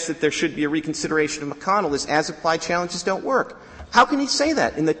suggest that there should be a reconsideration of McConnell is as-applied challenges don't work. How can he say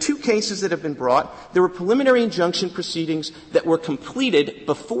that? In the two cases that have been brought, there were preliminary injunction proceedings that were completed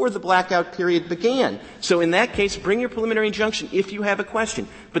before the blackout period began. So in that case, bring your preliminary injunction if you have a question.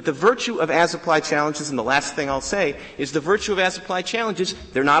 But the virtue of as-applied challenges, and the last thing I'll say, is the virtue of as-applied challenges,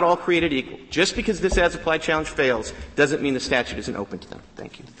 they're not all created equal. Just because this as-applied challenge fails doesn't mean the statute isn't open to them.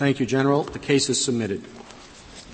 Thank you. Thank you, General. The case is submitted.